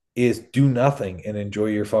do is do nothing and enjoy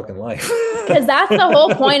your fucking life. Because that's the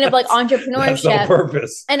whole point of like That's the entrepreneurship.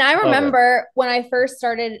 purpose And I of it. remember when I first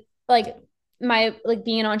started like my like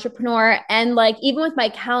being an entrepreneur and like even with my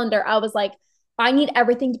calendar, I was like, I need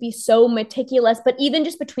everything to be so meticulous. But even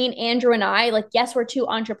just between Andrew and I, like, yes, we're two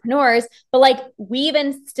entrepreneurs, but like we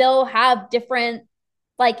even still have different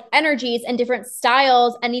like energies and different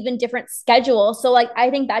styles and even different schedules. So like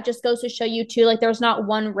I think that just goes to show you too, like there's not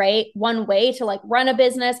one way to like run a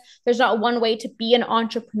business. There's not one way to be an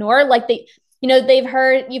entrepreneur. Like you've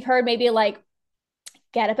heard maybe like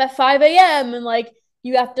get up at 5 a.m. and like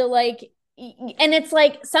you have to like and it's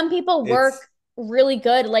like some people work It's really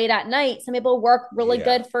good late at night. Some people work really yeah.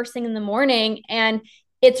 good first thing in the morning. And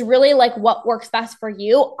it's really like what works best for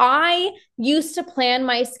you. I used to plan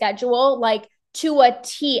my schedule like to a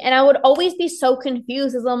T. And I would always be so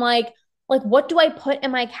confused as I'm like, what do I put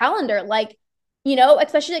in my calendar? Like,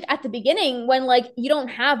 especially like at the beginning when like you don't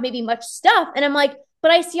have maybe much stuff. And I'm like, but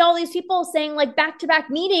I see all these people saying like back to back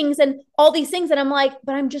meetings and all these things. And I'm like,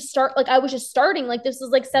 but I was just starting. Like this was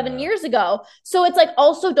like 7 years ago. So it's like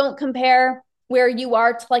also don't compare where you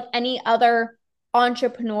are to like any other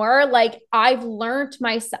entrepreneur. Like I've learned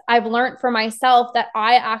for myself that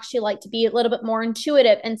I actually like to be a little bit more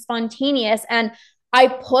intuitive and spontaneous. And I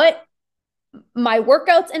put my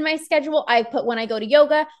workouts in my schedule. I put when I go to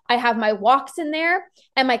yoga, I have my walks in there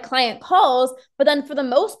and my client calls. But then for the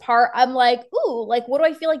most part, I'm like, ooh, like what do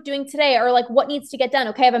I feel like doing today? Or like what needs to get done?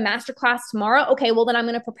 Okay, I have a master class tomorrow. Okay, well then I'm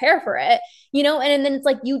going to prepare for it, and then it's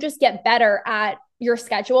like you just get better at your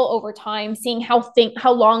schedule over time, seeing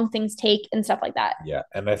how long things take and stuff like that. Yeah.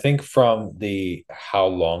 And I think from the how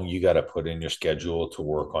long you got to put in your schedule to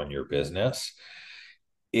work on your business,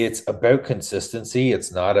 it's about consistency.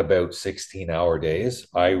 It's not about 16-hour days.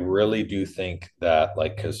 I really do think that,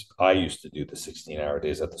 like, because I used to do the 16-hour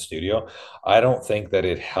days at the studio, I don't think that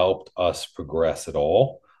it helped us progress at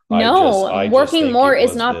all. No, I just working think more it is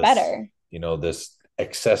was not this, better. this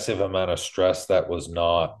excessive amount of stress that was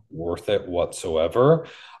not worth it whatsoever.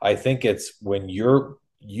 I think it's when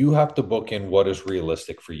you have to book in what is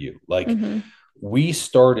realistic for you. Like, Hmm. we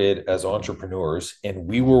started as entrepreneurs and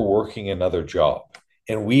we were working another job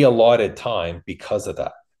and we allotted time because of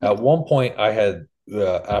that. Yeah. At one point, I had,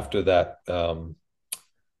 after that,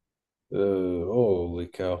 holy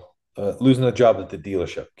cow, losing the job at the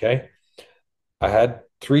dealership. Okay. I had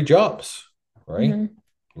three jobs, right? Hmm.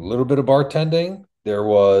 A little bit of bartending. There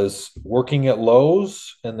was working at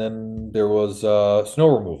Lowe's, and then there was snow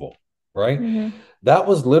removal, right? Hmm. That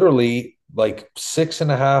was literally like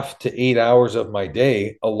 6.5 to 8 hours of my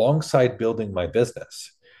day alongside building my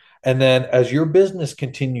business. And then as your business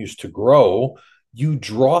continues to grow, you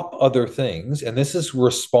drop other things. And this is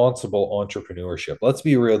responsible entrepreneurship. Let's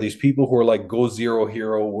be real. These people who are like, go zero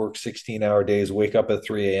hero, work 16-hour days, wake up at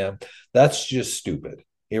 3 a.m., that's just stupid.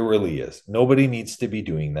 It really is. Nobody needs to be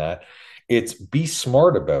doing that. It's be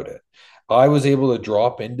smart about it. I was able to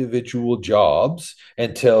drop individual jobs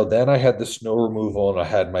until then I had the snow removal and I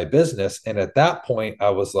had my business. And at that point,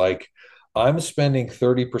 I was like, I'm spending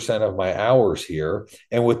 30% of my hours here.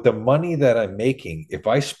 And with the money that I'm making, if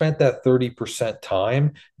I spent that 30%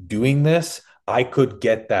 time doing this, I could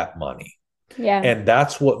get that money. Yeah. And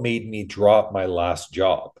that's what made me drop my last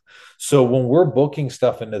job. So when we're booking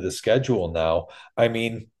stuff into the schedule now, I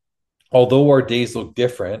mean, although our days look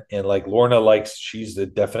different, and like Lorna likes, she's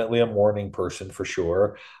definitely a morning person for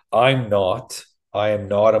sure. I'm not. I am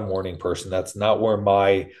not a morning person. That's not where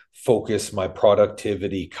my focus, my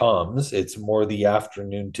productivity comes. It's more the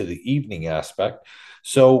afternoon to the evening aspect.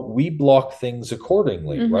 So we block things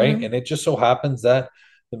accordingly, right? Hmm. And it just so happens that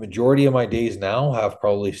the majority of my days now have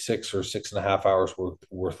probably 6 or 6.5 hours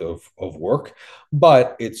worth of work,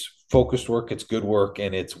 but it's focused work, it's good work,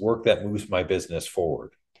 and it's work that moves my business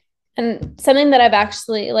forward. And something that I've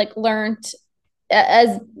actually like learned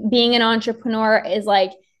as being an entrepreneur is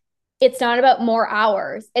like it's not about more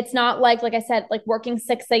hours. It's not like I said, like working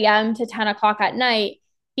 6 a.m. to 10 o'clock at night,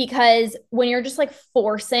 because when you're just like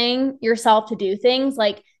forcing yourself to do things,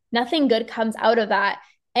 like nothing good comes out of that.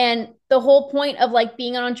 And the whole point of like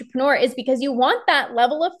being an entrepreneur is because you want that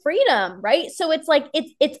level of freedom, right? So it's like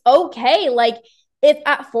it's okay. Like if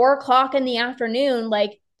at 4 o'clock in the afternoon,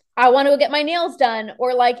 like I want to go get my nails done,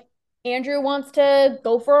 or like Andrew wants to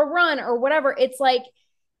go for a run or whatever, it's like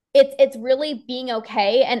it's really being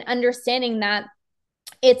okay and understanding that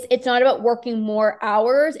it's not about working more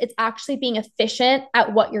hours. It's actually being efficient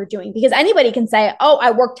at what you're doing, because anybody can say, oh,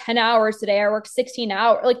 I worked 10 hours today, I worked 16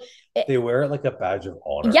 hours, like it, They wear it like a badge of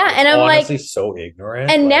honor. yeah. It's And I'm like, honestly so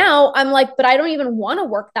ignorant. and Like, now I'm like, but I don't even want to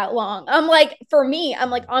work that long. I'm like, for me, I'm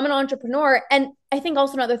like, I'm an entrepreneur. And I think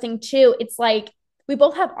also another thing too, it's like we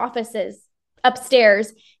both have offices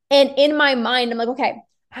upstairs. And in my mind, I'm like, okay,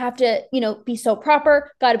 I have to, be so proper,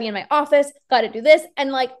 got to be in my office, got to do this.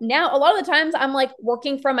 And like now, a lot of the times I'm like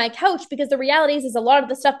working from my couch, because the reality is a lot of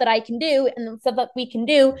the stuff that I can do and the stuff that we can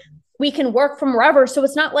do, we can work from wherever. So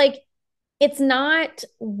it's not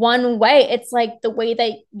one way. It's like the way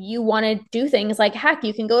that you want to do things. Like, heck,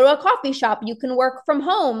 you can go to a coffee shop, you can work from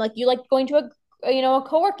home. Like, you like going to a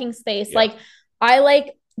co-working space. yeah. Like, I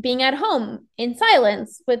like being at home in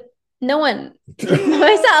silence with no one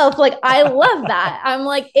myself. Like, I love that. I'm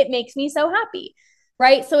like, it makes me so happy.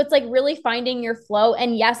 Right. So it's like really finding your flow.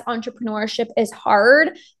 And yes, entrepreneurship is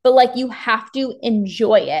hard, but like you have to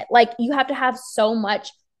enjoy it. Like, you have to have so much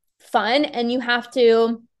fun, and you have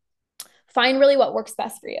to find really what works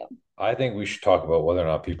best for you. I think we should talk about whether or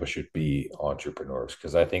not people should be entrepreneurs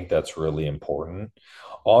because I think that's really important.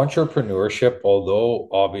 Entrepreneurship, although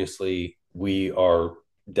obviously we are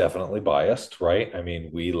definitely biased, right? I mean,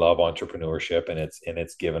 we love entrepreneurship and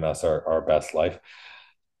it's given us our best life.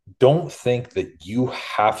 Don't think that you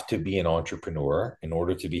have to be an entrepreneur in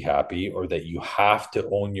order to be happy or that you have to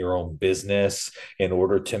own your own business in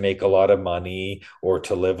order to make a lot of money or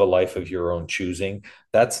to live a life of your own choosing.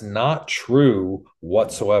 That's not true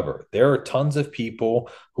whatsoever. There are tons of people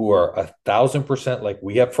who are 1,000%, like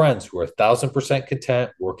we have friends who are 1,000%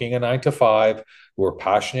 content working a 9 to 5, who are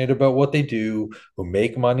passionate about what they do, who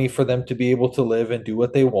make money for them to be able to live and do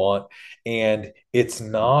what they want. And it's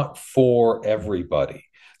not for everybody.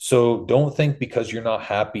 So don't think because you're not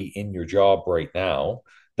happy in your job right now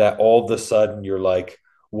that all of a sudden you're like,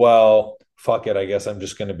 well, fuck it. I guess I'm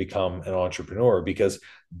just going to become an entrepreneur because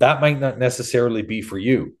that might not necessarily be for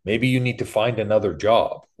you. Maybe you need to find another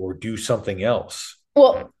job or do something else.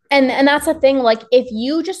 Well, and that's the thing. Like, if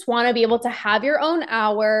you just want to be able to have your own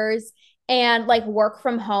hours and like work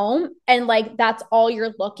from home, and like that's all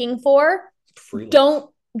you're looking for, Freelance.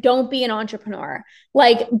 don't don't be an entrepreneur.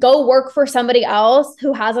 Like, go work for somebody else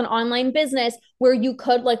who has an online business where you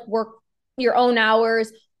could like work your own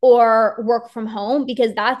hours or work from home,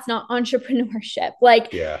 because that's not entrepreneurship.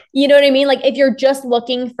 Like, Yeah. you know what I mean? Like, if you're just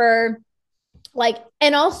looking for like,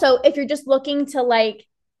 and also if you're just looking to like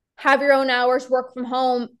have your own hours, work from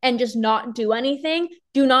home, and just not do anything,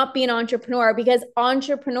 do not be an entrepreneur, because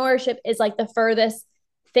entrepreneurship is like the furthest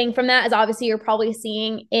thing from that, as obviously you're probably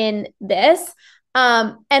seeing in this.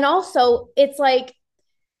 And also it's like,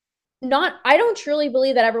 not, I don't truly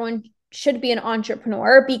believe that everyone should be an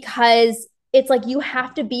entrepreneur, because it's like you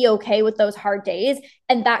have to be okay with those hard days,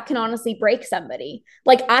 and that can honestly break somebody.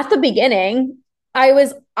 Like, at the beginning, I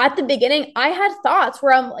had thoughts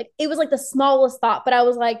where I'm like, it was like the smallest thought, but I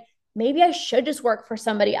was like, maybe I should just work for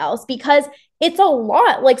somebody else, because it's a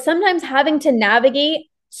lot. Like, sometimes having to navigate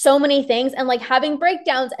so many things and like having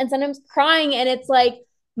breakdowns and sometimes crying, and it's like,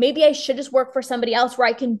 maybe I should just work for somebody else where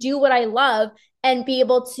I can do what I love and be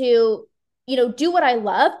able to, do what I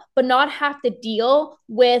love, but not have to deal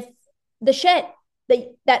with the shit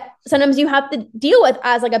that sometimes you have to deal with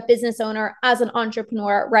as like a business owner, as an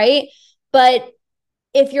entrepreneur, right? But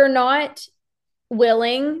if you're not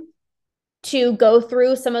willing to go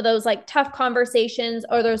through some of those like tough conversations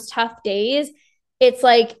or those tough days, it's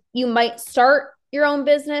like you might start your own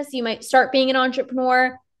business, you might start being an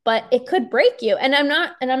entrepreneur, but it could break you. And I'm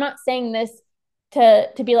not saying this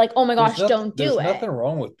to be like, oh my gosh, don't do There's it. nothing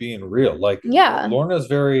wrong with being real. Like Yeah. Lorna's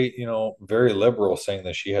very, very liberal saying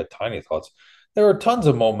that she had tiny thoughts. There were tons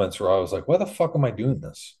of moments where I was like, why the fuck am I doing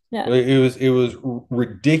this? Yeah. It was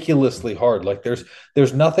ridiculously hard. Like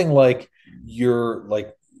there's nothing like you're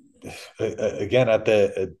like again at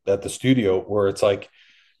the studio where it's like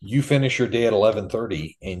you finish your day at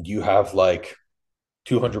 11:30 and you have like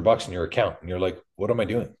 $200 in your account and you're like, what am I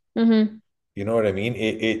doing? Mm-hmm. You know what I mean?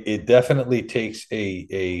 It definitely takes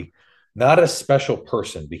a not a special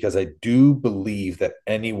person, because I do believe that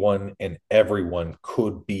anyone and everyone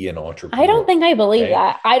could be an I don't entrepreneur. think I believe Okay.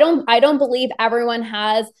 that. I don't believe everyone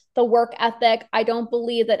has the work ethic. I don't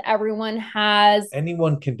believe that everyone has.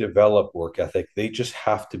 Anyone can develop work ethic. They just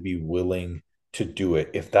have to be willing to do it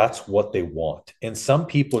if that's what they want. And some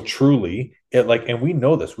people truly it like, and we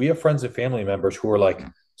know this. We have friends and family members who are like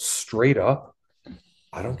straight up,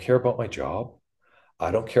 I don't care about my job.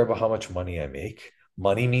 I don't care about how much money I make.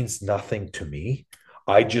 Money means nothing to me.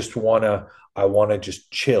 I just I want to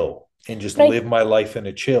just chill and just But I live my life in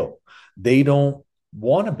a chill. They don't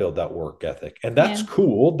want to build that work ethic. And that's Yeah.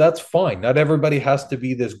 cool. That's fine. Not everybody has to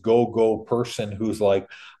be this go-go person who's like,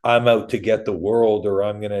 I'm out to get the world, or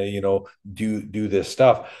I'm gonna, do this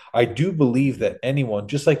stuff. I do believe that anyone,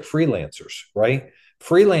 just like freelancers, right?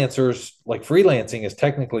 Freelancers, like freelancing is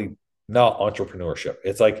technically not entrepreneurship.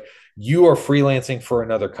 It's like you are freelancing for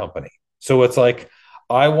another company. So it's like,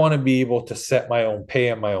 I want to be able to set my own pay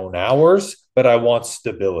and my own hours, but I want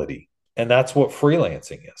stability. And that's what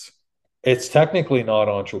freelancing is. It's technically not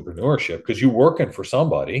entrepreneurship because you're working for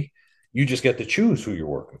somebody. You just get to choose who you're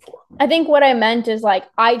working for. I think what I meant is like,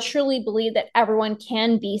 I truly believe that everyone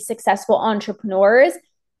can be successful entrepreneurs,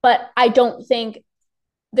 but I don't think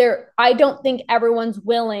everyone's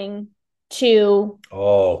willing to,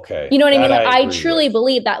 Oh, okay. you know what I mean? That Like, I I agree with. truly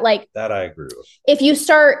believe that, like, That I agree with. if you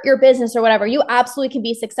start your business or whatever, you absolutely can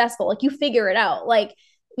be successful. Like, you figure it out. Like,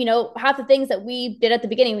 half the things that we did at the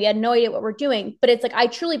beginning, we had no idea what we're doing. But it's like, I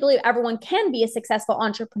truly believe everyone can be a successful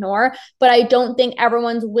entrepreneur, but I don't think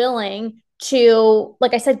everyone's willing to,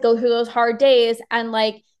 like I said, go through those hard days and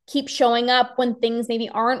like keep showing up when things maybe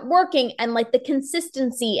aren't working, and like the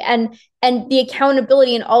consistency and the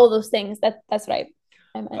accountability and all of those things. That's what I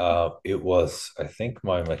meant. It was, I think,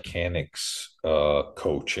 my mechanics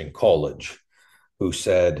coach in college who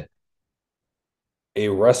said, a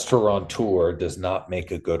restaurateur does not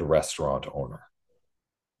make a good restaurant owner.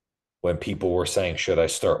 When people were saying, should I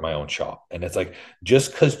start my own shop? And it's like,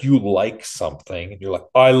 just because you like something and you're like,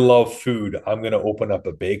 I love food, I'm going to open up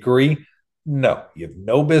a bakery. No, you have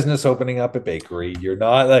no business opening up a bakery. You're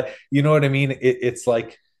not like, you know what I mean? It's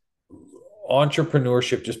like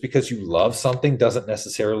entrepreneurship, just because you love something doesn't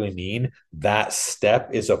necessarily mean that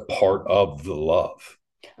step is a part of the love.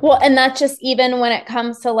 Well, and that's just even when it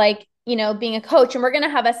comes to like, being a coach. And we're going to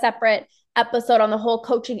have a separate episode on the whole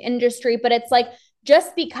coaching industry, but it's like,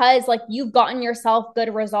 just because like you've gotten yourself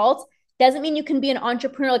good results, doesn't mean you can be an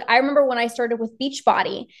entrepreneur. Like I remember when I started with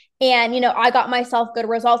Beachbody and, I got myself good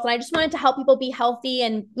results and I just wanted to help people be healthy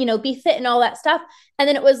and, be fit and all that stuff. And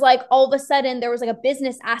then it was like, all of a sudden there was like a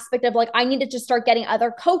business aspect of like, I needed to start getting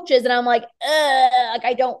other coaches. And I'm like, like,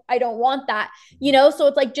 I don't want that, So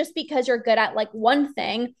it's like, just because you're good at like one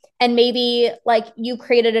thing and maybe like you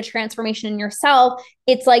created a transformation in yourself,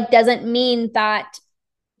 it's like,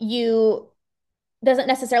 you doesn't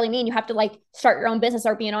necessarily mean you have to like start your own business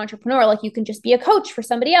or be an entrepreneur. Like you can just be a coach for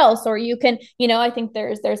somebody else, or you can, I think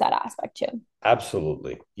there's that aspect too.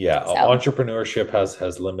 Absolutely. Yeah. So Entrepreneurship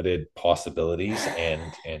has limited possibilities, and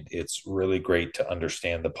it's really great to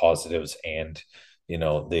understand the positives and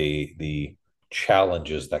the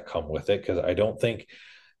challenges that come with it. Because I don't think,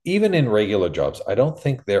 even in regular jobs, I don't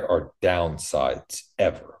think there are downsides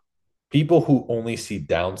ever. People who only see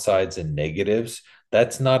downsides and negatives,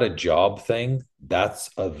 that's not a job thing, that's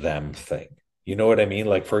a them thing. You know what I mean?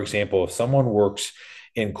 Like, for example, if someone works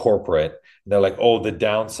in corporate, they're like, oh, the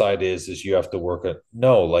downside is you have to work at,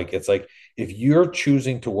 no, like, it's like, if you're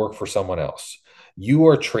choosing to work for someone else, you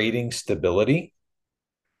are trading stability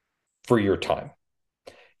for your time.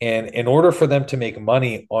 And in order for them to make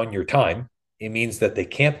money on your time, it means that they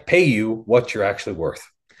can't pay you what you're actually worth.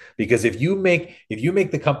 Because if you make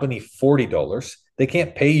the company $40, they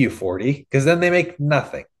can't pay you 40 because then they make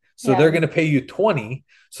nothing. So yeah. they're going to pay you 20,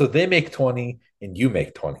 so they make 20 and you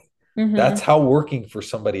make 20. That's Mm-hmm. how working for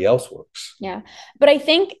somebody else works. Yeah. But I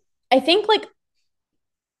think like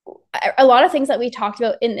a lot of things that we talked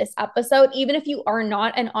about in this episode, even if you are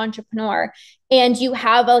not an entrepreneur and you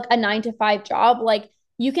have like a 9 to 5 job, like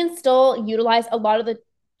you can still utilize a lot of the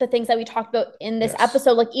things that we talked about in this Yes.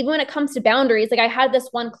 episode. Like even when it comes to boundaries, like I had this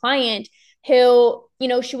one client who,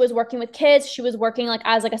 she was working with kids, she was working like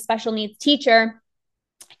as like a special needs teacher,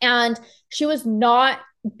 and she was not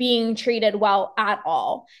being treated well at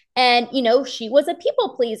all. And, she was a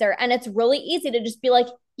people pleaser. And it's really easy to just be like,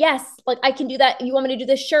 yes, like I can do that. You want me to do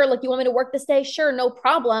this? Sure. Like you want me to work this day? Sure, no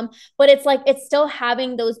problem. But it's like, it's still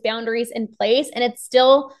having those boundaries in place and it's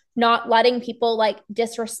still not letting people like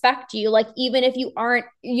disrespect you. Like, even if you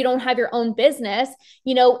don't have your own business,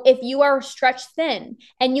 if you are stretched thin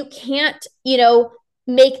and you can't,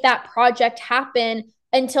 make that project happen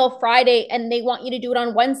until Friday and they want you to do it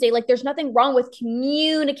on Wednesday. Like there's nothing wrong with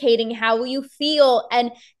communicating how you feel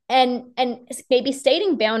and maybe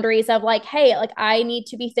stating boundaries of like, hey, like I need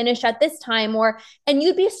to be finished at this time, or and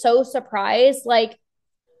you'd be so surprised. Like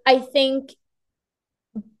I think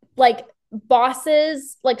like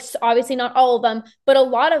bosses, like obviously not all of them, but a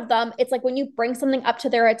lot of them, it's like when you bring something up to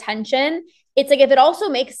their attention, it's like if it also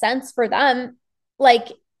makes sense for them, like,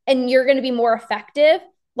 and you're going to be more effective,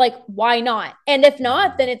 like why not? And if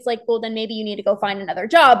not, then it's like, well, then maybe you need to go find another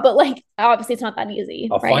job. But like obviously it's not that easy,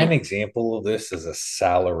 A fine right? example of this is a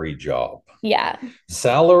salary job. Yeah.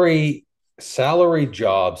 salary salary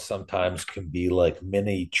jobs sometimes can be like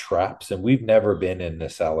mini traps, and we've never been in a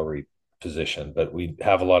salary position, but we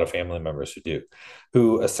have a lot of family members who do.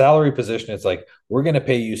 Who, a salary position is like, we're going to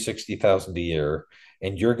pay you 60,000 a year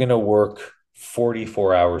and you're going to work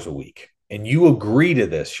 44 hours a week, and you agree to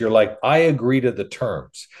this. You're like, I agree to the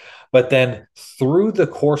terms. But then through the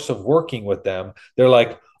course of working with them, they're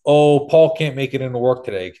like, oh, Paul can't make it into work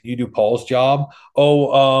today, can you do Paul's job?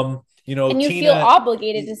 Oh, And you feel Tina.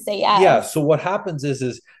 obligated to say Yeah. yes. So what happens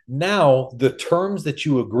is now the terms that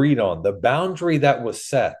you agreed on, the boundary that was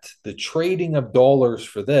set, the trading of dollars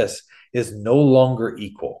for this is no longer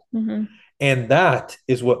equal. Mm-hmm. And that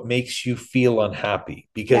is what makes you feel unhappy,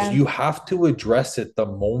 because Yeah. you have to address it the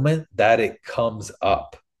moment that it comes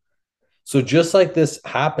up. So just like this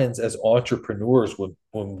happens as entrepreneurs, when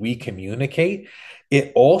we communicate,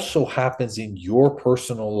 it also happens in your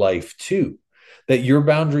personal life too. That your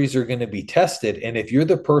boundaries are going to be tested. And if you're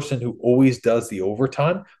the person who always does the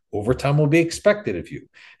overtime, overtime will be expected of you.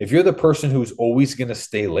 If you're the person who's always going to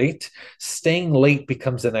stay late, staying late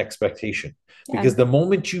becomes an expectation. Yeah. Because the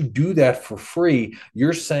moment you do that for free,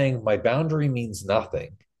 you're saying, my boundary means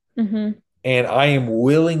nothing. Mm-hmm. And I am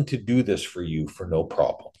willing to do this for you for no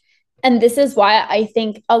problem. And this is why I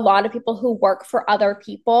think a lot of people who work for other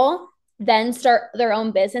people then start their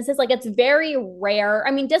own businesses. Like it's very rare.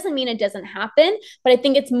 I mean, doesn't mean it doesn't happen, but I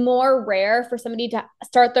think it's more rare for somebody to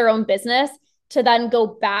start their own business to then go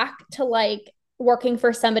back to like working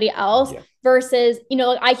for somebody else Yeah. versus,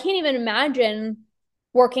 like I can't even imagine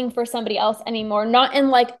working for somebody else anymore. Not in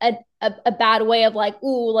like a bad way of like,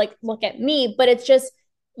 ooh, like look at me, but it's just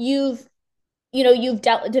you've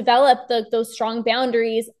developed those strong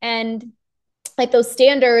boundaries and like those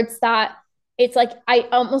standards that it's like I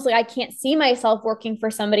almost like I can't see myself working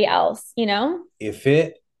for somebody else. If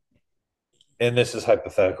it and this is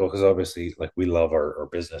hypothetical because obviously, like, we love our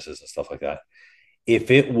businesses and stuff like that.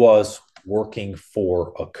 If it was working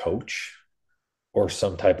for a coach or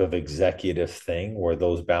some type of executive thing where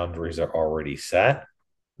those boundaries are already set,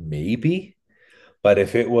 maybe. But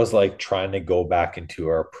if it was like trying to go back into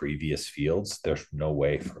our previous fields, there's no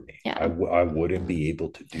way for me. Yeah. I wouldn't be able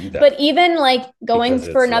to do that. But even like going Because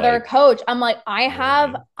for it's another like, coach, I'm like, I you know what I have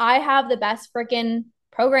mean? I have the best freaking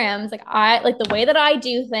programs. Like I like the way that I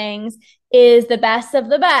do things is the best of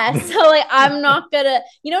the best. So like I'm not gonna,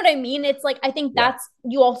 you know what I mean? It's like I think Yeah, that's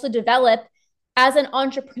you also develop as an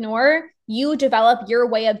entrepreneur, you develop your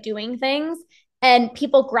way of doing things and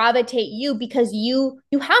people gravitate you because you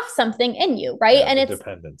have something in you, right? yeah. And The it's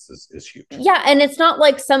dependence is huge. yeah, and it's not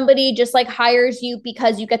like somebody just like hires you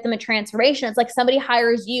because you get them a transformation. It's like somebody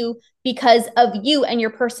hires you because of you and your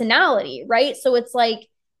personality, right? So it's like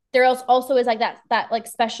there also is like that like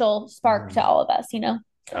special spark to Mm, all of us, you know.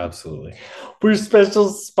 So absolutely. We're special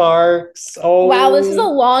sparks. wow, this is a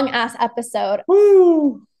Oh, long ass episode.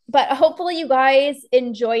 woo. But hopefully you guys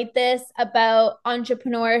enjoyed this about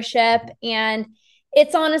entrepreneurship and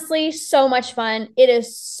it's honestly so much fun. It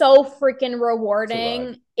is so freaking It's a vibe.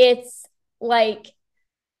 rewarding. It's like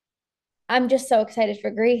I'm just so excited for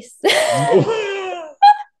Greece.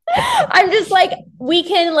 I'm just like, we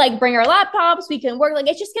can like bring our laptops, we can work. Like,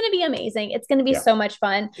 it's just going to be amazing. It's going to be Yeah, so much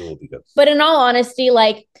fun. it will be good. But in all honesty,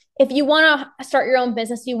 like, if you want to start your own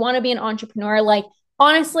business, you want to be an entrepreneur, like,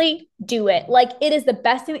 honestly, do it. Like, it is the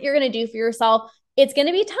best thing that you're going to do for yourself. It's going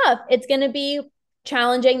to be tough. It's going to be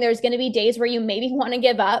challenging. There's going to be days where you maybe want to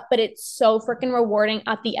give up, but it's so freaking rewarding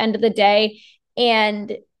at the end of the day.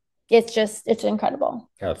 And it's incredible.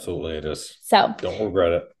 Absolutely, it is. So, Don't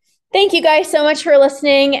regret it. thank you guys so much for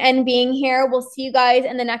listening and being here. We'll see you guys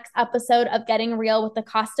in the next episode of Getting Real with the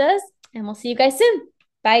Costas, and we'll see you guys soon.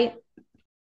 Bye.